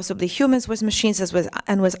machines, but possibly humans with machines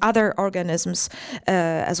and with other organisms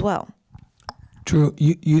as well. Drew,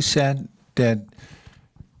 you said that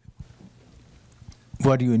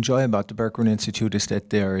what you enjoy about the Berggruen Institute is that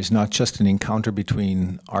there is not just an encounter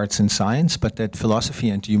between arts and science, but that philosophy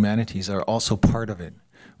and humanities are also part of it.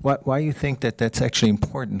 Why do you think that that's actually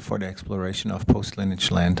important for the exploration of post-lineage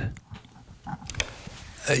land?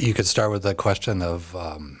 You could start with the question of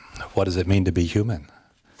what does it mean to be human?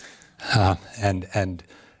 I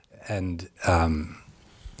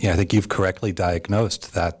think you've correctly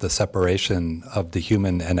diagnosed that the separation of the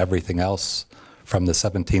human and everything else from the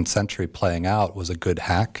 17th century playing out was a good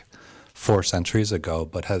hack 4 centuries ago,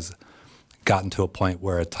 but has gotten to a point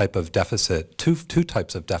where a type of deficit, two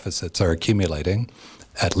types of deficits are accumulating,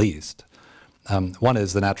 at least. One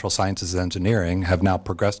is the natural sciences and engineering have now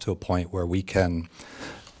progressed to a point where we can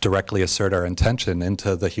directly assert our intention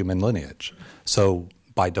into the human lineage. So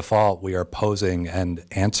by default, we are posing and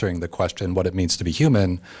answering the question what it means to be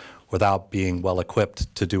human without being well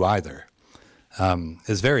equipped to do either.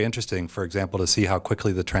 It's very interesting, for example, to see how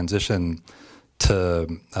quickly the transition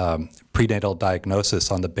to prenatal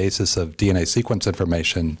diagnosis on the basis of DNA sequence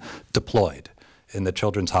information deployed in the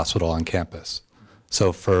Children's Hospital on campus.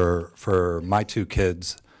 So for my 2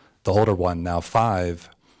 kids, the older one, now 5,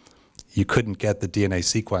 you couldn't get the DNA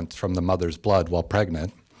sequence from the mother's blood while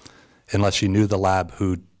pregnant unless you knew the lab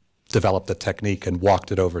who developed the technique and walked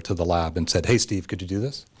it over to the lab and said, hey, Steve, could you do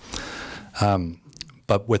this?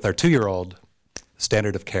 But with our 2-year-old,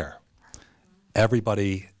 standard of care.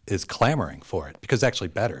 Everybody is clamoring for it because it's actually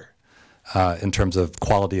better in terms of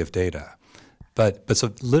quality of data. But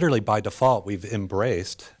so literally by default, we've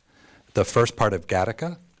embraced the first part of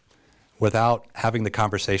Gattaca without having the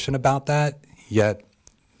conversation about that, yet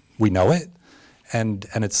we know it, and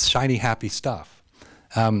it's shiny, happy stuff.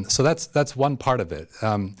 So that's one part of it.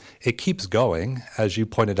 It keeps going, as you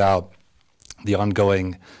pointed out, the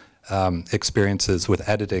ongoing experiences with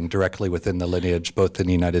editing directly within the lineage, both in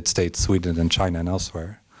the United States, Sweden, and China, and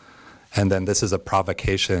elsewhere. And then this is a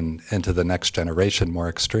provocation into the next generation, more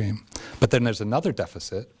extreme. But then there's another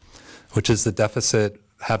deficit, which is the deficit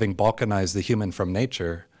having balkanized the human from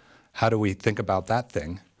nature. How do we think about that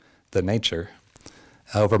thing, the nature?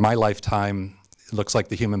 Over my lifetime, it looks like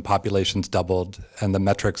the human population's doubled and the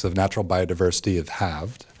metrics of natural biodiversity have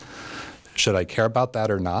halved. Should I care about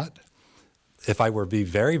that or not? If I were to be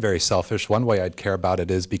very, very selfish, one way I'd care about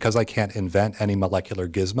it is because I can't invent any molecular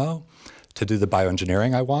gizmo to do the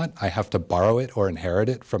bioengineering I want, I have to borrow it or inherit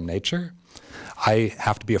it from nature. I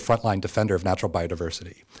have to be a frontline defender of natural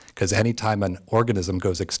biodiversity. because anytime an organism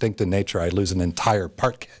goes extinct in nature, I lose an entire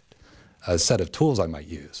part kit, a set of tools I might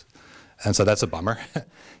use. And so that's a bummer.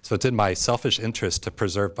 So it's in my selfish interest to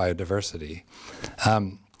preserve biodiversity.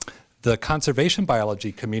 The conservation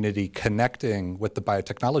biology community connecting with the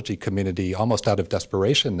biotechnology community almost out of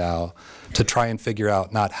desperation now to try and figure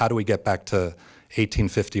out not how do we get back to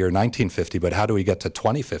 1850 or 1950, but how do we get to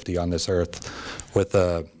 2050 on this earth with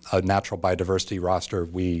a natural biodiversity roster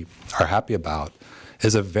we are happy about,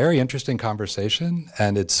 is a very interesting conversation,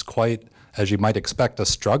 and it's quite, as you might expect, a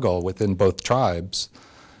struggle within both tribes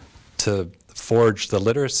to forge the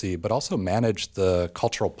literacy, but also manage the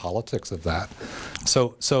cultural politics of that.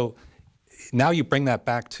 So now you bring that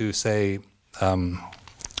back to, say,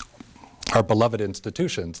 our beloved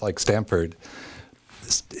institutions like Stanford.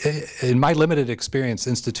 In my limited experience,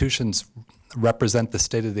 institutions represent the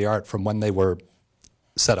state of the art from when they were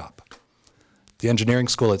set up. The engineering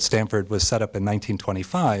school at Stanford was set up in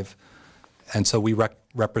 1925, and so we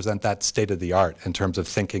represent that state of the art in terms of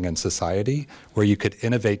thinking and society, where you could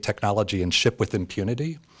innovate technology and ship with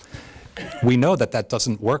impunity. We know that that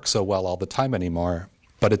doesn't work so well all the time anymore,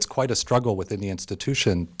 but it's quite a struggle within the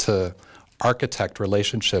institution to architect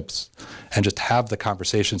relationships and just have the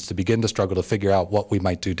conversations to begin to struggle to figure out what we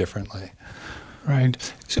might do differently. Right.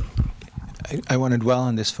 So I want to dwell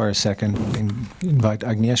on this for a second and invite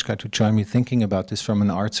Agnieszka to join me thinking about this from an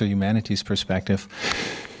arts or humanities perspective.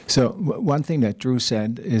 So one thing that Drew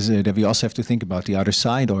said is that we also have to think about the other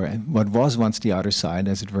side, or what was once the other side,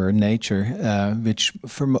 as it were, nature,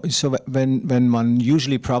 so when one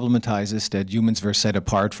usually problematizes that humans were set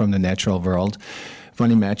apart from the natural world,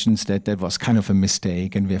 one imagines that that was kind of a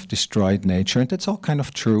mistake and we have destroyed nature, and that's all kind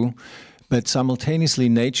of true. But simultaneously,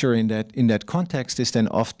 nature in that context is then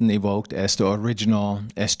often evoked as the original,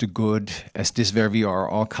 as the good, as this where we are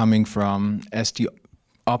all coming from, as the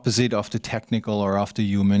opposite of the technical or of the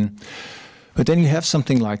human. But then you have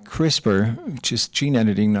something like CRISPR, which is gene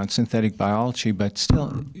editing, not synthetic biology, but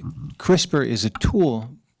still, CRISPR is a tool,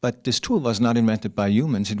 but this tool was not invented by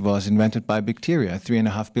humans, it was invented by bacteria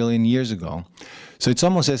 3.5 billion years ago. So it's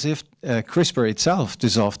almost as if CRISPR itself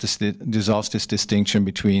dissolves this distinction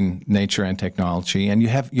between nature and technology, and you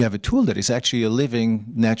have a tool that is actually a living,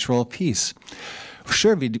 natural piece.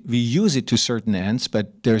 Sure, we use it to certain ends,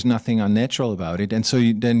 but there's nothing unnatural about it. And so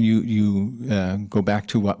then you go back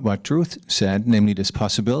to what Ruth said, namely this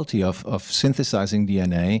possibility of synthesizing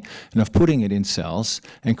DNA and of putting it in cells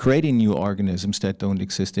and creating new organisms that don't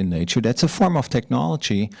exist in nature. That's a form of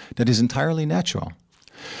technology that is entirely natural.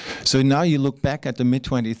 So now you look back at the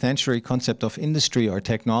mid-20th century concept of industry or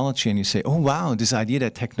technology and you say, oh wow, this idea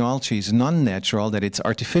that technology is non-natural, that it's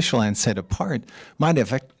artificial and set apart, might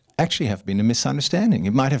actually have been a misunderstanding.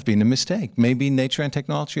 It might have been a mistake. Maybe nature and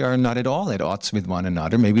technology are not at all at odds with one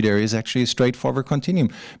another. Maybe there is actually a straightforward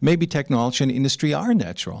continuum. Maybe technology and industry are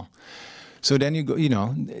natural. So then you go,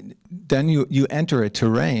 then you enter a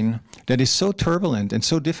terrain that is so turbulent and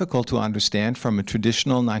so difficult to understand from a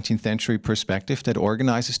traditional 19th century perspective that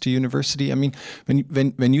organizes the university. I mean,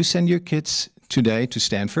 when you send your kids today to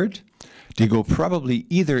Stanford, they go probably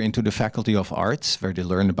either into the Faculty of Arts, where they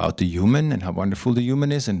learn about the human and how wonderful the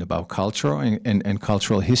human is, and about culture and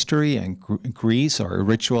cultural history and Greece or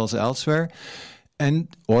rituals elsewhere.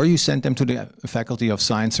 Or you send them to the Faculty of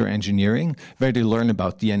Science or Engineering, where they learn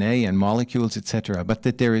about DNA and molecules, etc. But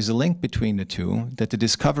that there is a link between the two, that the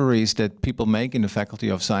discoveries that people make in the Faculty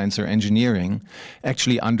of Science or Engineering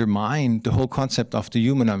actually undermine the whole concept of the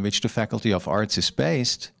human on which the Faculty of Arts is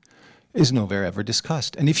based, is nowhere ever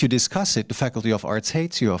discussed. And if you discuss it, the Faculty of Arts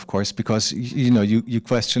hates you, of course, because you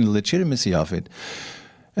question the legitimacy of it.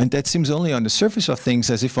 And that seems only on the surface of things,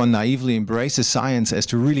 as if one naively embraces science as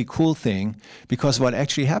the really cool thing, because what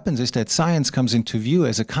actually happens is that science comes into view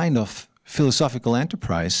as a kind of philosophical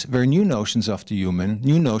enterprise where new notions of the human,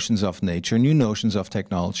 new notions of nature, new notions of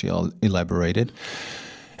technology are elaborated.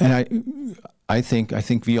 And I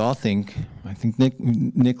think we all think, I think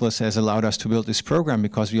Nicholas has allowed us to build this program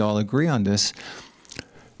because we all agree on this.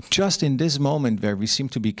 Just in this moment where we seem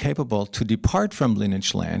to be capable to depart from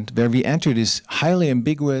lineage land, where we enter this highly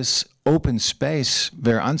ambiguous open space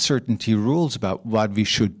where uncertainty rules about what we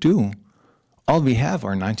should do, all we have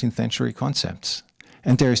are 19th century concepts.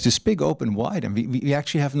 And there is this big open void, and we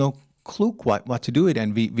actually have no clue what to do it,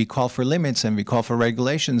 and we call for limits, and we call for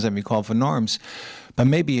regulations, and we call for norms. But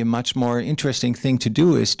maybe a much more interesting thing to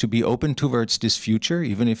do is to be open towards this future,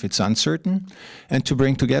 even if it's uncertain, and to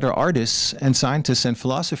bring together artists and scientists and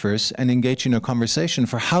philosophers and engage in a conversation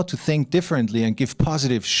for how to think differently and give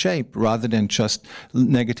positive shape rather than just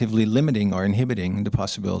negatively limiting or inhibiting the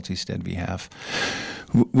possibilities that we have.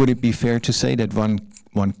 Would it be fair to say that one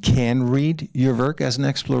one can read your work as an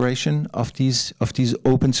exploration of these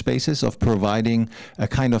open spaces, of providing a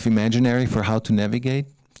kind of imaginary for how to navigate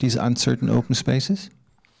these uncertain open spaces?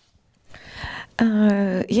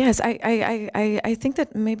 Yes, I think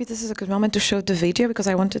that maybe this is a good moment to show the video, because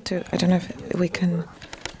I wanted to. I don't know if we can.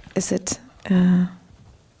 Is it?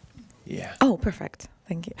 Yeah. Oh, perfect.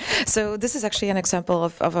 Thank you. So this is actually an example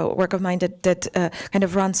of a work of mine that kind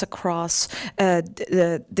of runs across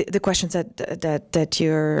the questions that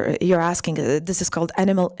you're asking. This is called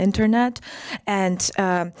Animal Internet, and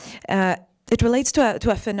it relates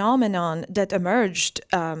to a phenomenon that emerged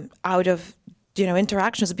out of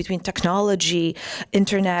interactions between technology,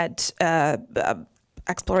 internet,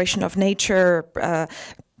 exploration of nature,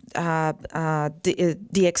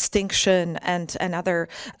 the extinction, and other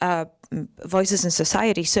voices in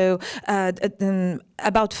society. So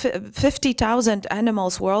about 50,000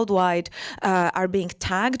 animals worldwide are being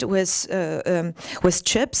tagged with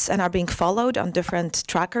chips and are being followed on different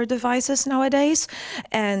tracker devices nowadays.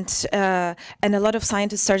 And a lot of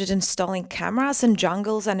scientists started installing cameras in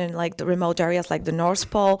jungles and in like the remote areas like the North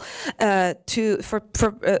Pole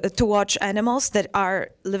to watch animals that are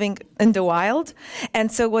living in the wild.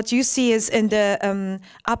 And so what you see is in the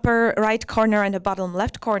upper right corner and the bottom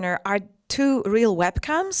left corner are two real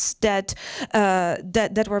webcams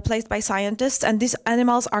that were placed by scientists, and these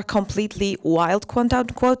animals are completely wild, quote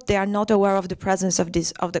unquote. They are not aware of the presence of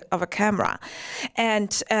a camera,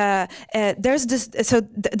 and there's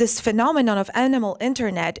this phenomenon of animal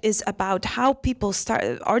internet is about how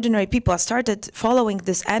ordinary people have started following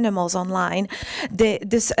these animals online.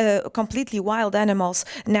 These completely wild animals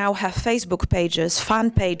now have Facebook pages,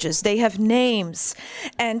 fan pages. They have names,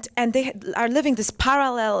 and they are living this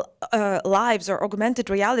parallel lives or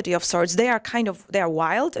augmented reality of sorts. They are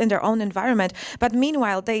wild in their own environment, but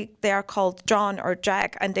meanwhile they are called John or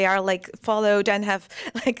Jack, and they are like followed and have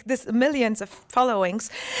like this millions of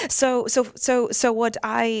followings. So what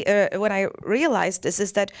when I realized this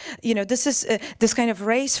is that this is this kind of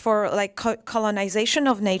race for like colonization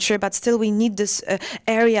of nature, but still we need this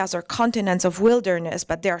areas or continents of wilderness,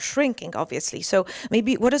 but they are shrinking obviously. So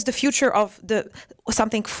maybe what is the future of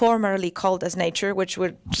something formerly called as nature, which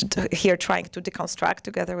we're here trying to deconstruct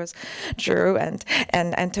together with Drew and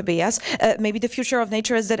Tobias. Maybe the future of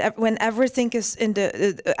nature is that when everything is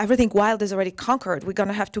everything wild is already conquered, we're going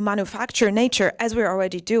to have to manufacture nature as we're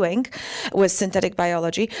already doing with synthetic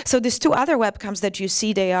biology. So these two other webcams that you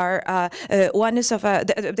see, they are one is of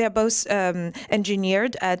they are both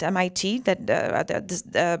engineered at MIT.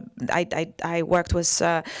 I worked with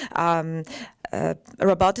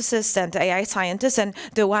roboticists and AI scientists, and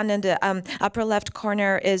the one in the upper left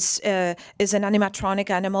corner is an animatronic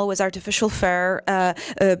animal with artificial fur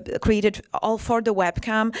created all for the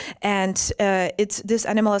webcam, and this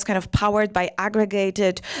animal is kind of powered by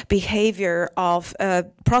aggregated behavior of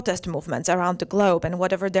protest movements around the globe and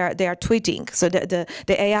whatever they are tweeting. So the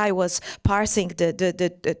AI was parsing the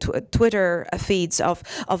Twitter feeds of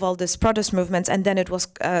all these protest movements, and then it was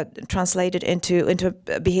translated into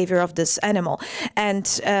behavior of this animal. And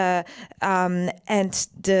the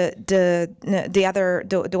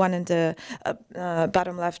one in the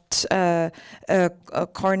bottom left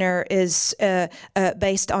corner is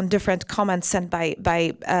based on different comments sent by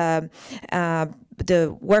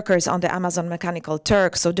the workers on the Amazon Mechanical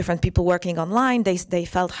Turk. So different people working online, they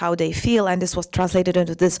felt how they feel, and this was translated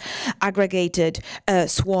into this aggregated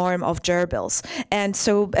swarm of gerbils. And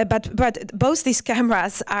so, but both these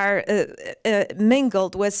cameras are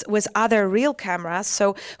mingled with other real cameras.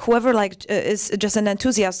 So whoever is just an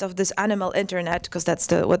enthusiast of this animal internet, because that's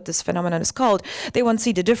what this phenomenon is called, they won't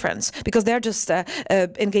see the difference because they're just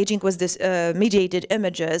engaging with this mediated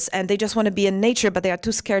images, and they just want to be in nature, but they are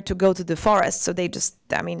too scared to go to the forest. So they just,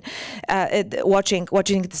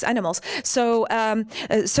 watching these animals. So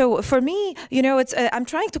for me, it's I'm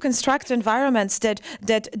trying to construct environments that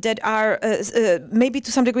are maybe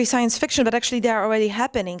to some degree science fiction, but actually they are already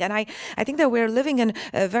happening. And I think that we're living in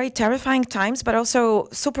very terrifying times, but also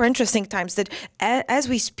super interesting times. That as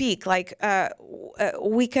we speak,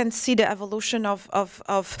 we can see the evolution of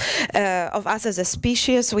us as a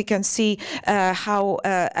species. We can see how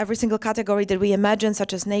every single category that we imagine,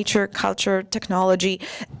 such as nature, culture, technology,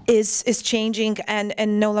 is changing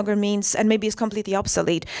and no longer means, and maybe is completely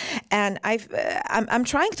obsolete. And I'm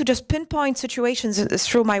trying to just pinpoint situations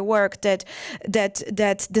through my work that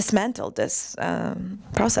dismantle this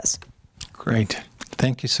process. Great,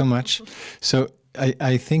 thank you so much. So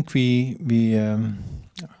I think we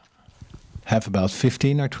have about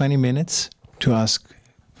 15 or 20 minutes to ask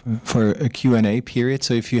for a Q&A period.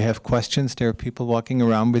 So if you have questions, there are people walking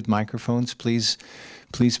around with microphones. Please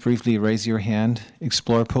briefly raise your hand.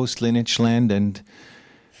 Explore post-lineage land and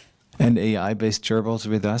AI-based gerbils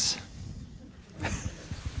with us.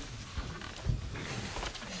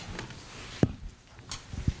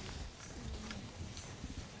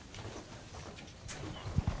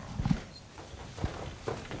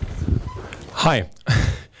 Hi.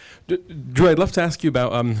 Drew, I'd love to ask you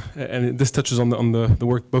about, and this touches on the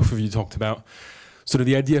work both of you talked about, sort of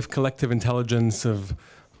the idea of collective intelligence, of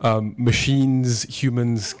machines,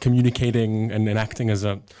 humans communicating and acting as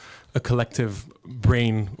a collective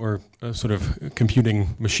brain or a sort of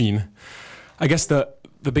computing machine. I guess the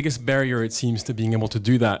biggest barrier, it seems, to being able to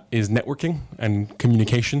do that is networking and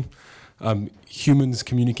communication. Humans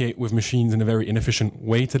communicate with machines in a very inefficient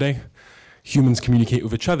way today. Humans communicate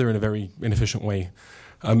with each other in a very inefficient way.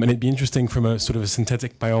 And it'd be interesting from a sort of a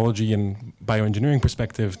synthetic biology and bioengineering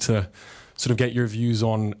perspective to sort of get your views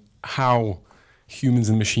on how humans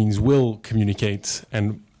and machines will communicate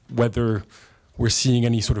and whether we're seeing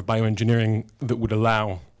any sort of bioengineering that would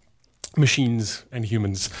allow machines and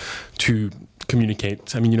humans to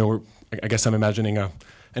communicate. I mean, you know, I guess I'm imagining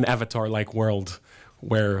an avatar-like world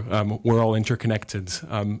where we're all interconnected,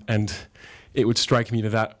 and it would strike me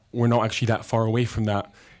that we're not actually that far away from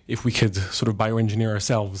that if we could sort of bioengineer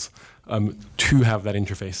ourselves to have that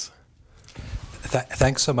interface.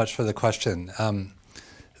 Thanks so much for the question.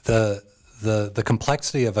 The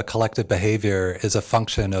complexity of a collective behavior is a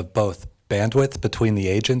function of both bandwidth between the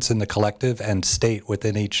agents in the collective and state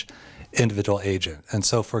within each individual agent. And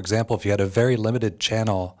so, for example, if you had a very limited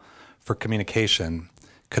channel for communication,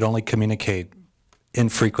 could only communicate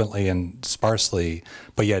infrequently and sparsely,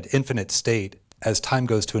 but you had infinite state, as time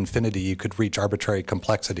goes to infinity, you could reach arbitrary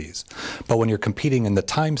complexities. But when you're competing in the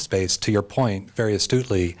time space, to your point, very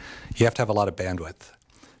astutely, you have to have a lot of bandwidth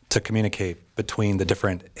to communicate between the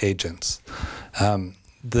different agents.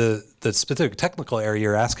 The specific technical area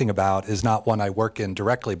you're asking about is not one I work in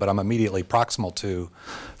directly, but I'm immediately proximal to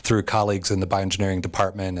through colleagues in the bioengineering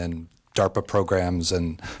department and DARPA programs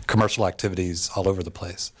and commercial activities all over the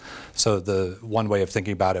place. So the one way of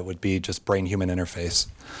thinking about it would be just brain-human interface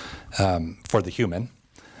for the human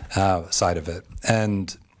side of it.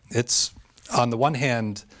 And it's, on the one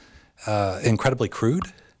hand, incredibly crude.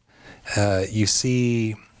 You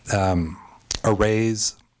see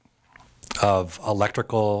arrays of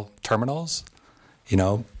electrical terminals, you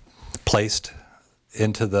know, placed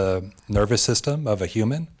into the nervous system of a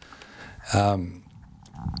human.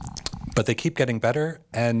 But they keep getting better,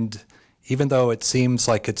 and even though it seems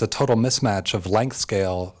like it's a total mismatch of length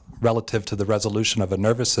scale relative to the resolution of a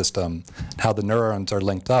nervous system, how the neurons are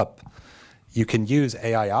linked up, you can use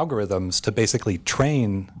AI algorithms to basically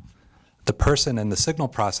train the person and the signal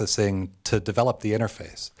processing to develop the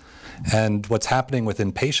interface. And what's happening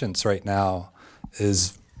within patients right now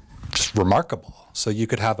is just remarkable. So you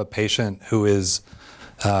could have a patient who is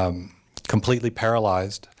completely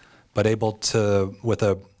paralyzed, but able to, with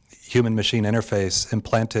a human-machine interface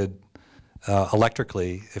implanted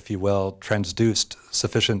electrically, if you will, transduced,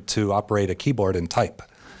 sufficient to operate a keyboard and type.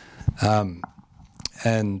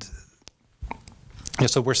 And you know,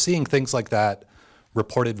 so we're seeing things like that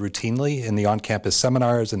reported routinely in the on-campus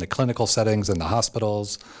seminars, in the clinical settings, in the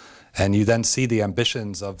hospitals, and you then see the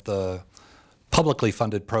ambitions of the publicly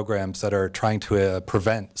funded programs that are trying to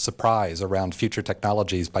prevent surprise around future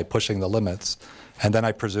technologies by pushing the limits. And then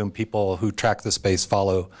I presume people who track the space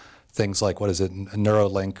follow things like, what is it,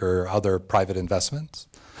 Neuralink or other private investments.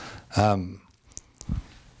 How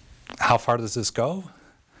far does this go?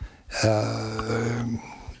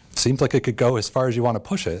 Seems like it could go as far as you want to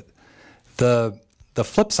push it. The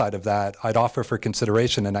flip side of that I'd offer for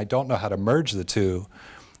consideration, and I don't know how to merge the two,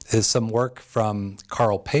 is some work from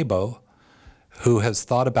Carl Pabo, who has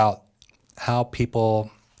thought about how people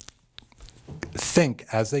think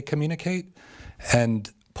as they communicate, and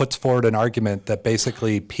puts forward an argument that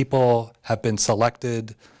basically people have been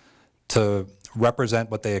selected to represent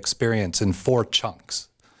what they experience in 4 chunks,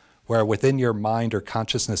 where within your mind or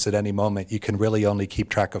consciousness at any moment, you can really only keep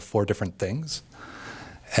track of 4 different things.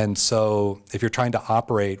 And so if you're trying to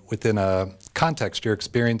operate within a context you're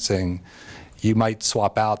experiencing, you might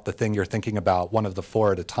swap out the thing you're thinking about, one of the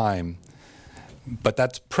 4 at a time. But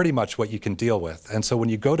that's pretty much what you can deal with. And so when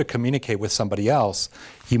you go to communicate with somebody else,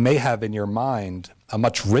 you may have in your mind a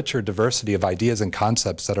much richer diversity of ideas and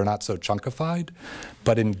concepts that are not so chunkified.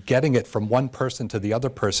 But in getting it from one person to the other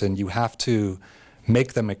person, you have to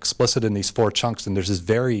make them explicit in these 4 chunks, and there's this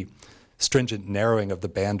very stringent narrowing of the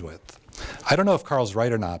bandwidth. I don't know if Carl's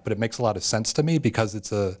right or not, but it makes a lot of sense to me because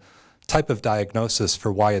it's a type of diagnosis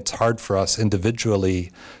for why it's hard for us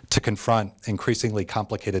individually to confront increasingly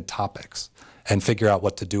complicated topics and figure out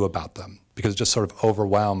what to do about them, because it just sort of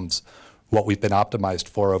overwhelms what we've been optimized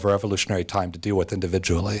for over evolutionary time to deal with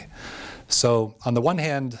individually. So on the one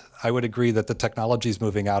hand, I would agree that the technology is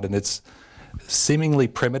moving out and it's seemingly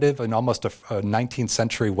primitive in almost a 19th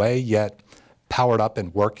century way, yet powered up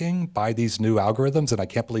and working by these new algorithms, and I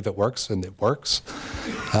can't believe it works, and it works.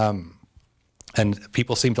 And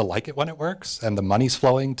people seem to like it when it works, and the money's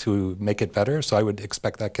flowing to make it better, so I would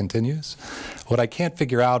expect that continues. What I can't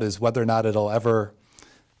figure out is whether or not it'll ever,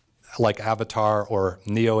 like Avatar or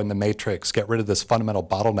Neo in the Matrix, get rid of this fundamental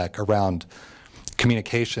bottleneck around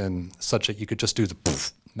communication such that you could just do the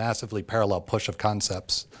massively parallel push of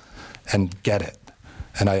concepts and get it.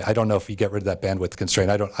 And I don't know if you get rid of that bandwidth constraint.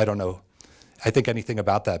 I don't know. I think anything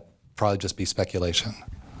about that probably just be speculation.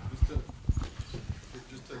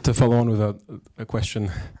 To follow on with a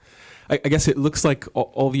question, I guess it looks like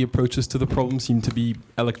all the approaches to the problem seem to be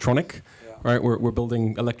electronic, right? We're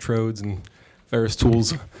building electrodes and various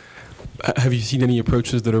tools. Have you seen any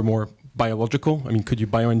approaches that are more biological? I mean, could you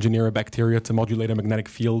bioengineer a bacteria to modulate a magnetic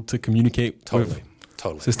field to communicate with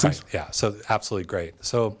systems? Right. Yeah, so absolutely great.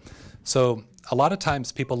 So a lot of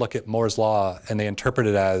times people look at Moore's law and they interpret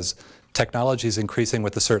it as technology is increasing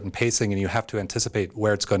with a certain pacing and you have to anticipate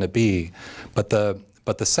where it's going to be. But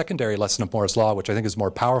the secondary lesson of Moore's law, which I think is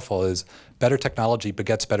more powerful, is better technology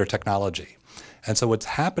begets better technology. And so what's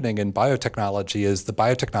happening in biotechnology is the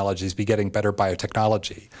biotechnologies be getting better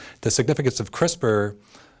biotechnology. The significance of CRISPR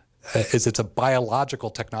is it's a biological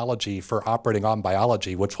technology for operating on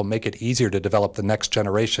biology, which will make it easier to develop the next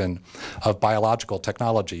generation of biological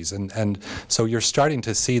technologies. And so you're starting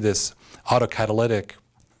to see this autocatalytic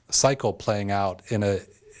cycle playing out in an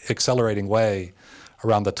accelerating way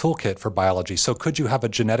around the toolkit for biology. So could you have a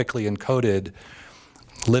genetically encoded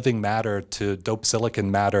living matter to dope silicon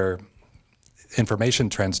matter information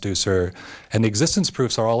transducer, and the existence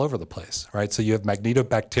proofs are all over the place, right? So you have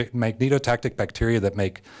magnetotactic bacteria that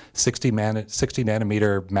make 60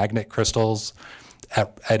 nanometer magnet crystals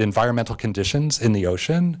at environmental conditions in the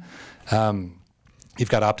ocean. You've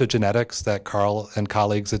got optogenetics that Carl and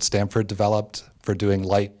colleagues at Stanford developed for doing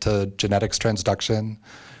light to genetics transduction.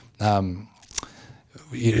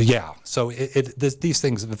 Yeah, so these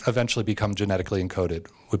things eventually become genetically encoded,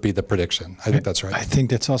 would be the prediction. I think that's right. I think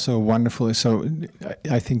that's also wonderful. So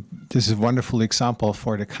I think this is a wonderful example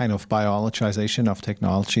for the kind of biologization of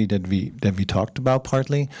technology that we talked about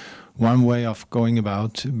partly. One way of going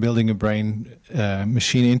about building a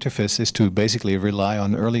brain-machine interface is to basically rely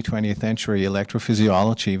on early 20th century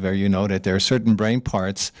electrophysiology, where you know that there are certain brain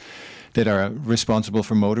parts that are responsible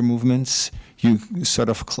for motor movements. You sort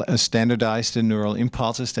of standardize the neural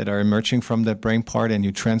impulses that are emerging from that brain part, and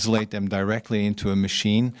you translate them directly into a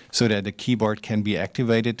machine so that the keyboard can be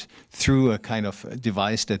activated through a kind of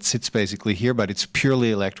device that sits basically here, but it's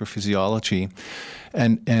purely electrophysiology.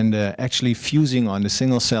 And actually fusing on the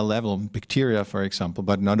single cell level, bacteria, for example,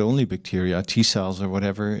 but not only bacteria, T cells or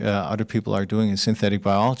whatever other people are doing in synthetic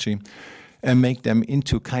biology, and make them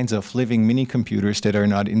into kinds of living mini computers that are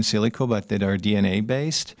not in silico but that are DNA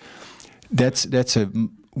based. That's a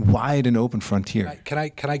wide and open frontier. Can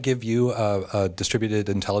I give you a distributed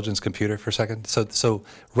intelligence computer for a second? So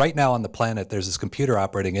right now on the planet, there's this computer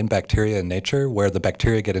operating in bacteria in nature where the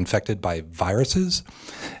bacteria get infected by viruses,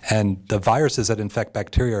 and the viruses that infect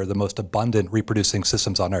bacteria are the most abundant reproducing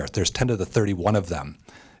systems on Earth. There's 10 to the 31 of them.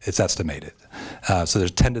 It's estimated. So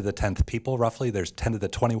there's 10 to the 10th people, roughly. There's 10 to the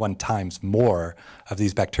 21 times more of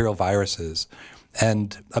these bacterial viruses.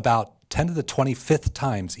 And about 10 to the 25th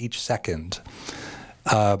times each second,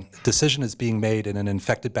 decision is being made in an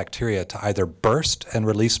infected bacteria to either burst and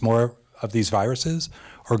release more of these viruses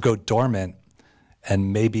or go dormant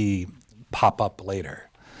and maybe pop up later.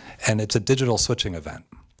 And it's a digital switching event.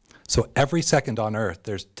 So every second on Earth,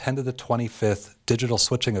 there's 10 to the 25th digital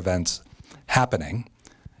switching events happening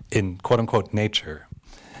in quote-unquote nature.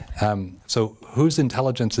 So whose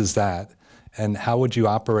intelligence is that, and how would you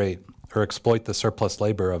operate or exploit the surplus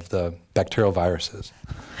labor of the bacterial viruses?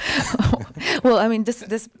 Well, I mean, this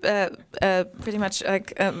pretty much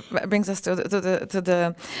brings us to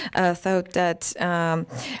the thought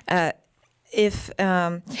that if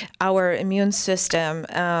our immune system,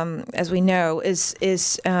 as we know,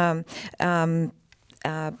 is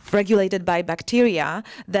regulated by bacteria,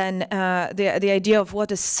 then the idea of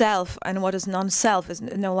what is self and what is non-self is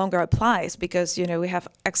no longer applies, because we have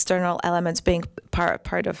external elements being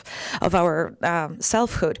part of our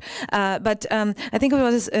selfhood. But I think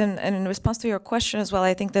what is in response to your question as well,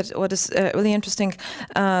 I think that what is really interesting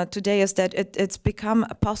today is that it's become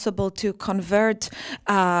possible to convert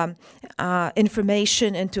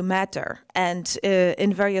information into matter, and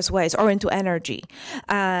in various ways, or into energy.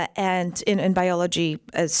 And in biology,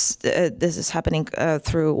 as this is happening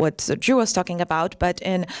through what Drew was talking about, but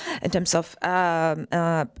in terms of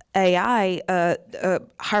AI,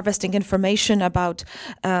 harvesting information about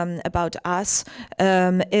us,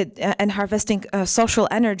 and harvesting social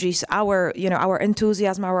energies, our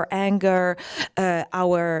enthusiasm, our anger,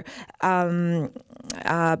 our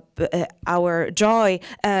joy.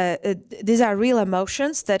 These are real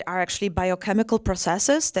emotions that are actually biochemical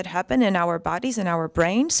processes that happen in our bodies, in our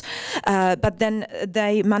brains, but then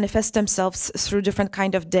they manifest themselves through different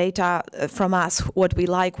kind of data from us, what we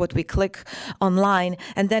like, what we click online,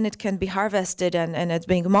 and then it can be harvested and it's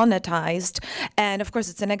being monetized. And of course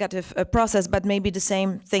it's a negative process, but maybe the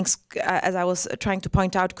same things, as I was trying to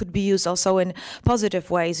point out, could be used also in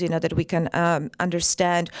positive ways, that we can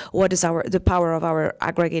understand what is the power of our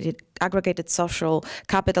aggregated social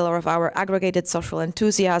capital, or of our aggregated social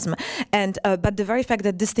enthusiasm. And but the very fact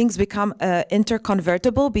that these things become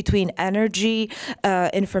interconvertible between energy,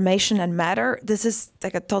 information, and matter, this is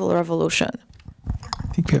like a total revolution.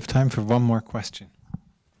 I think we have time for one more question.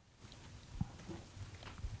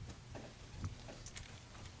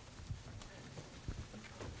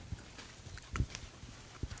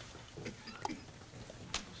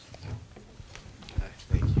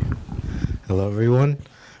 Hello, everyone.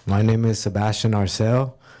 My name is Sebastian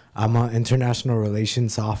Arcel. I'm an international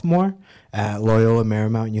relations sophomore at Loyola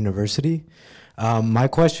Marymount University. My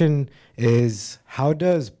question is, how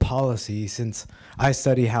does policy, since I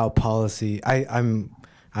study how policy, I'm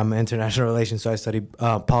international relations, so I study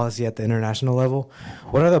policy at the international level.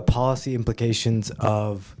 What are the policy implications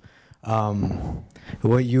of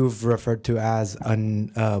what you've referred to as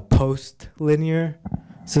a post-linear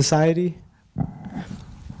society?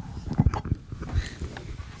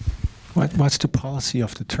 What's the policy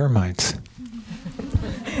of the termites?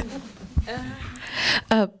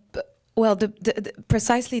 Well,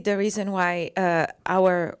 precisely the reason why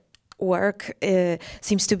our work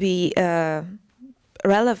seems to be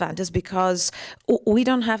relevant is because we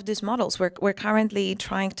don't have these models. We're currently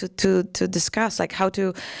trying to discuss like how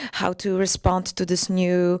to respond to this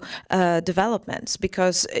new developments,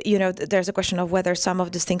 because there's a question of whether some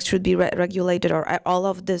of these things should be regulated, or all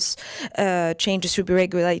of this changes should be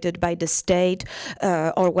regulated by the state,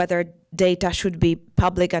 or whether data should be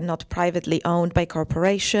public and not privately owned by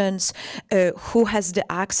corporations, who has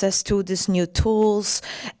the access to these new tools,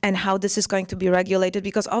 and how this is going to be regulated.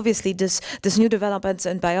 Because obviously this new developments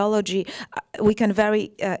in biology, we can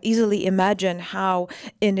very easily imagine how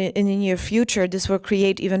in the near future this will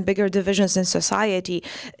create even bigger divisions in society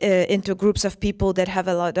into groups of people that have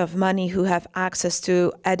a lot of money, who have access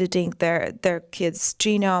to editing their kids'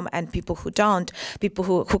 genome, and people who don't, people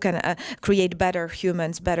who can create better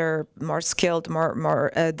humans, better, more skilled,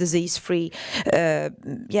 more disease-free,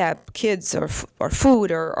 kids or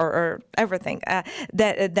food or everything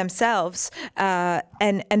that themselves,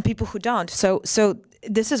 and people who don't. So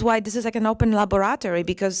this is why this is like an open laboratory,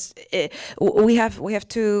 because we have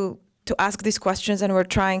to ask these questions, and we're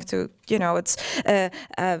trying to, it's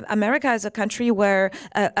America is a country where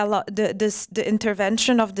a lot the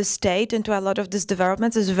intervention of the state into a lot of these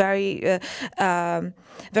developments is very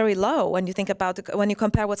very low when you think about when you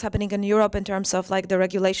compare what's happening in Europe in terms of like the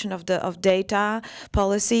regulation of data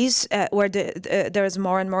policies, where there is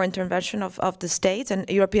more and more intervention of the states and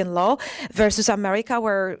European law, versus America,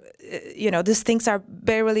 where these things are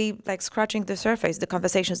barely like scratching the surface. The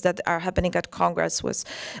conversations that are happening at Congress was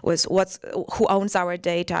who owns our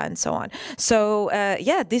data and so on. So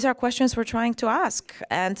these are questions we're trying to ask,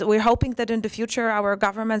 and we're hoping that in the future our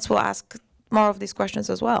governments will ask more of these questions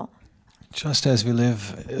as well. Just as we live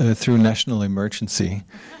through national emergency.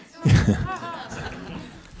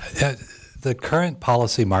 The current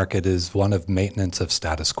policy market is one of maintenance of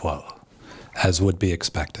status quo, as would be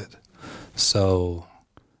expected. So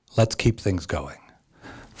let's keep things going.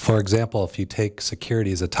 For example, if you take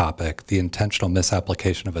security as a topic, the intentional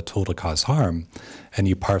misapplication of a tool to cause harm, and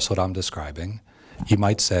you parse what I'm describing, you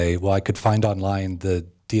might say, well, I could find online the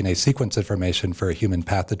DNA sequence information for a human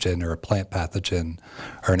pathogen or a plant pathogen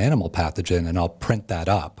or an animal pathogen, and I'll print that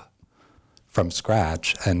up from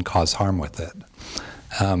scratch and cause harm with it.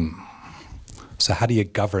 So how do you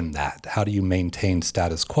govern that? How do you maintain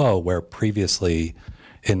status quo where previously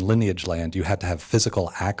in lineage land you had to have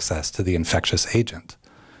physical access to the infectious agent,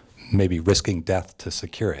 maybe risking death to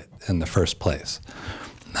secure it in the first place?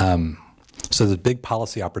 So there's big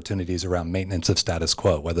policy opportunities around maintenance of status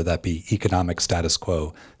quo, whether that be economic status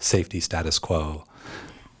quo, safety status quo,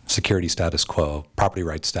 security status quo, property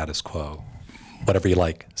rights status quo, whatever you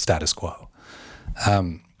like, status quo.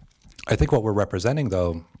 I think what we're representing,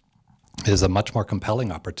 though, is a much more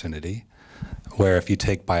compelling opportunity where if you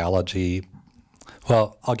take biology,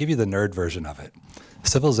 well, I'll give you the nerd version of it.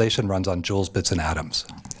 Civilization runs on joules, bits, and atoms,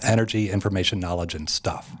 energy, information, knowledge, and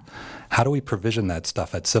stuff. How do we provision that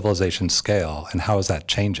stuff at civilization scale, and how is that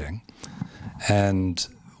changing? And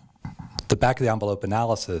the back of the envelope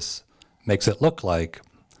analysis makes it look like,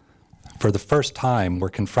 for the first time, we're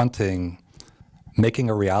confronting making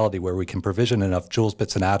a reality where we can provision enough joules,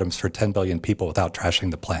 bits, and atoms for 10 billion people without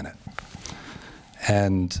trashing the planet.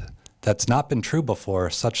 And that's not been true before,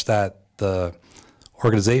 such that the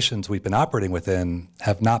organizations we've been operating within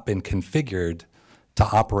have not been configured to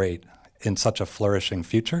operate in such a flourishing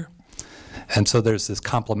future. And so there's this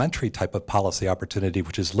complementary type of policy opportunity,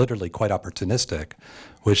 which is literally quite opportunistic,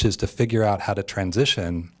 which is to figure out how to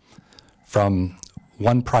transition from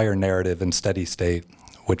one prior narrative in steady state,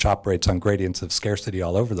 which operates on gradients of scarcity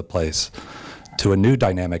all over the place, to a new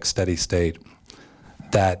dynamic steady state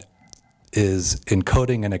that is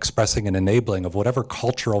encoding and expressing and enabling of whatever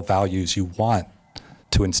cultural values you want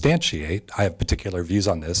to instantiate. I have particular views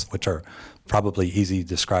on this, which are probably easy to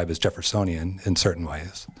describe as Jeffersonian in certain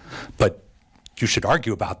ways. But you should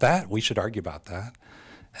argue about that. We should argue about that.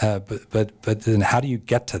 But then how do you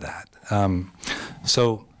get to that?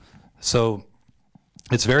 So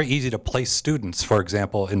it's very easy to place students, for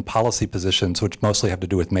example, in policy positions which mostly have to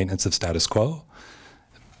do with maintenance of status quo.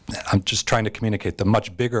 I'm just trying to communicate the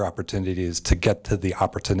much bigger opportunities to get to the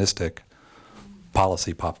opportunistic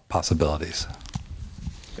policy possibilities.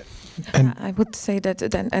 And I would say that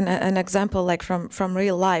an example like from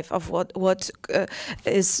real life of what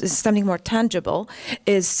is something more tangible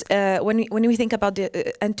is when we think about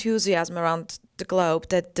the enthusiasm around the globe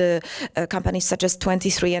that the companies such as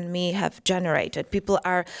 23andMe have generated. People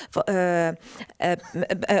are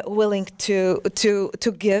willing to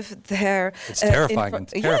give their terrifying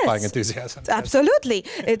yes, enthusiasm. Absolutely,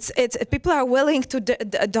 it's people are willing to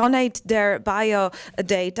donate their bio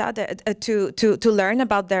data to learn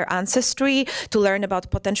about their ancestry, to learn about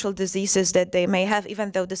potential diseases that they may have. Even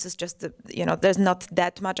though this is just there's not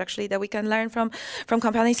that much actually that we can learn from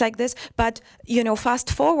companies like this. But fast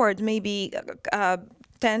forward maybe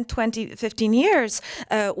 10, 20, 15 years,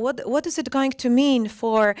 what is it going to mean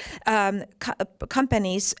for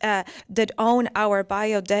companies that own our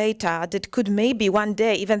biodata that could maybe one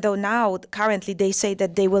day, even though now currently they say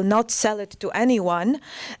that they will not sell it to anyone,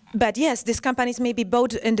 but yes, these companies may be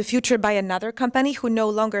bought in the future by another company who no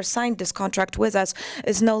longer signed this contract with us,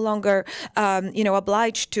 is no longer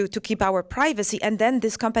obliged to keep our privacy, and then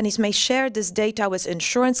these companies may share this data with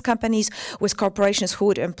insurance companies, with corporations who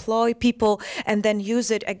would employ people, and then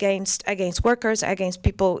use it against workers, against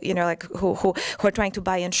people who are trying to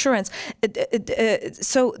buy insurance.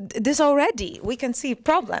 So this already we can see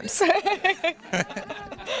problems.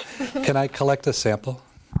 Can I collect a sample?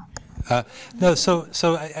 No, so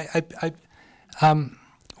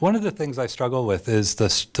one of the things I struggle with is the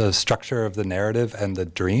structure of the narrative and the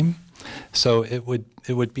dream. So it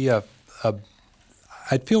would be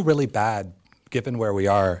I'd feel really bad, given where we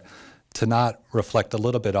are, to not reflect a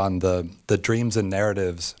little bit on the dreams and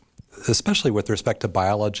narratives, especially with respect to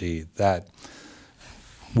biology, that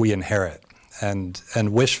we inherit and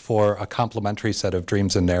wish for a complementary set of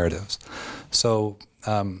dreams and narratives. So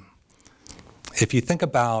if you think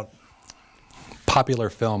about popular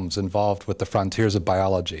films involved with the frontiers of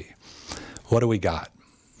biology, what do we got?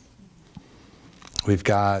 We've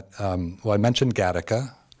got, well, I mentioned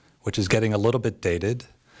Gattaca, which is getting a little bit dated,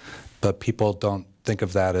 but people don't think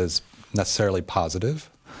of that as necessarily positive.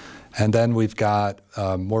 And then we've got,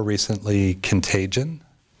 more recently, Contagion,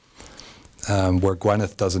 where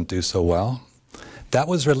Gwyneth doesn't do so well. That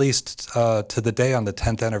was released to the day on the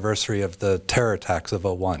 10th anniversary of the terror attacks of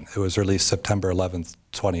 '01. It was released September 11th,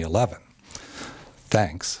 2011.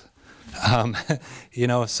 Thanks. So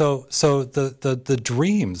the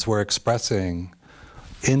dreams we're expressing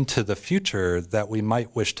into the future that we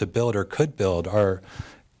might wish to build or could build are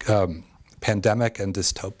pandemic and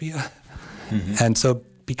dystopia. Mm-hmm. And so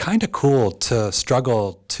it'd be kind of cool to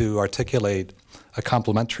struggle to articulate a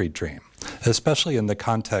complementary dream, especially in the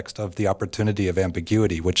context of the opportunity of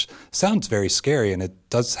ambiguity, which sounds very scary and it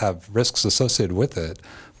does have risks associated with it,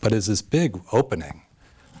 but is this big opening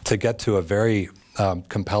to get to a very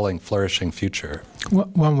compelling, flourishing future.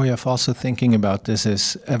 One way of also thinking about this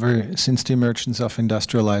is ever since the emergence of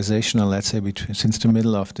industrialization, or let's say since the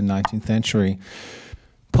middle of the 19th century,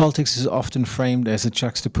 politics is often framed as a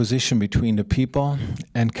juxtaposition between the people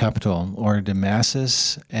and capital, or the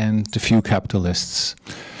masses and the few capitalists.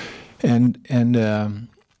 And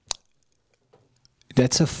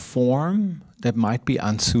that's a form that might be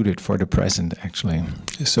unsuited for the present, actually.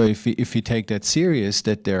 So if you take that serious,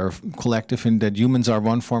 that that humans are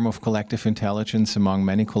one form of collective intelligence among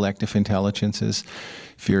many collective intelligences,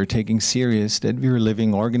 if you're taking serious that we're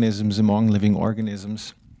living organisms among living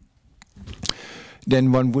organisms,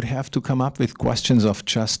 then one would have to come up with questions of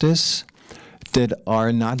justice that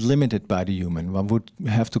are not limited by the human. One would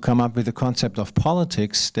have to come up with a concept of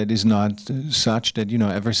politics that is not such that,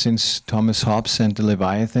 ever since Thomas Hobbes and the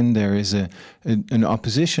Leviathan, there is an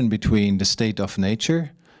opposition between the state of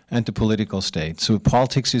nature and the political state. So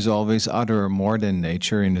politics is always other or more than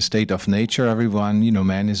nature. In the state of nature, everyone,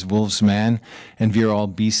 man is wolf's man, and we're all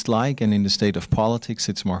beast-like, and in the state of politics,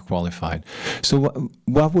 it's more qualified. So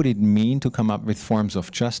what would it mean to come up with forms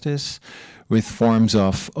of justice, with forms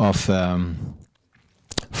of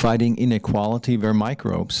fighting inequality where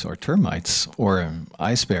microbes or termites or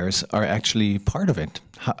ice bears are actually part of it?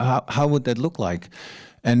 How would that look like?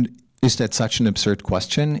 And is that such an absurd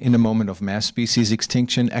question in a moment of mass species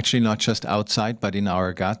extinction, actually not just outside, but in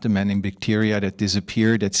our gut, the many bacteria that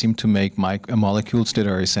disappear that seem to make molecules that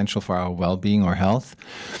are essential for our well-being or health?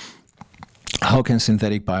 How can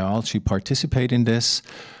synthetic biology participate in this?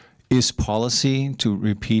 Is policy, to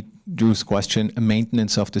repeat Drew's question, a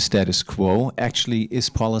maintenance of the status quo? Actually, is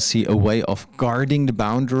policy a way of guarding the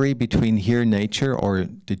boundary between here nature or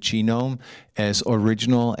the genome as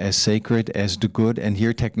original, as sacred, as the good, and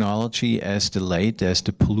here technology as the late, as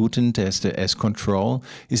the pollutant, as control?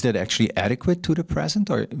 Is that actually adequate to the present?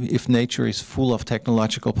 Or if nature is full of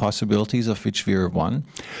technological possibilities, of which we are one,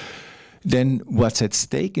 then what's at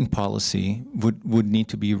stake in policy would need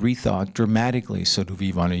to be rethought dramatically. So do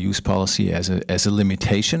we want to use policy as a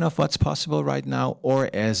limitation of what's possible right now,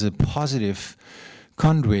 or as a positive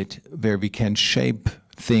conduit where we can shape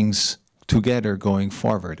things together going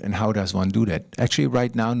forward? And how does one do that? Actually,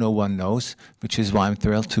 right now, no one knows, which is why I'm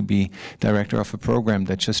thrilled to be director of a program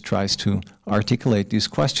that just tries to articulate these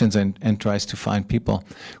questions and tries to find people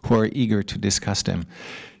who are eager to discuss them.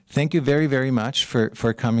 Thank you very, very much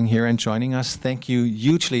for coming here and joining us. Thank you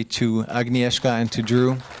hugely to Agnieszka and to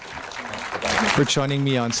Drew for joining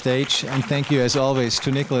me on stage. And thank you, as always,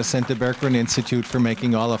 to Nicholas and the Berggruen Institute for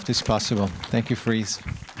making all of this possible. Thank you, Frieze.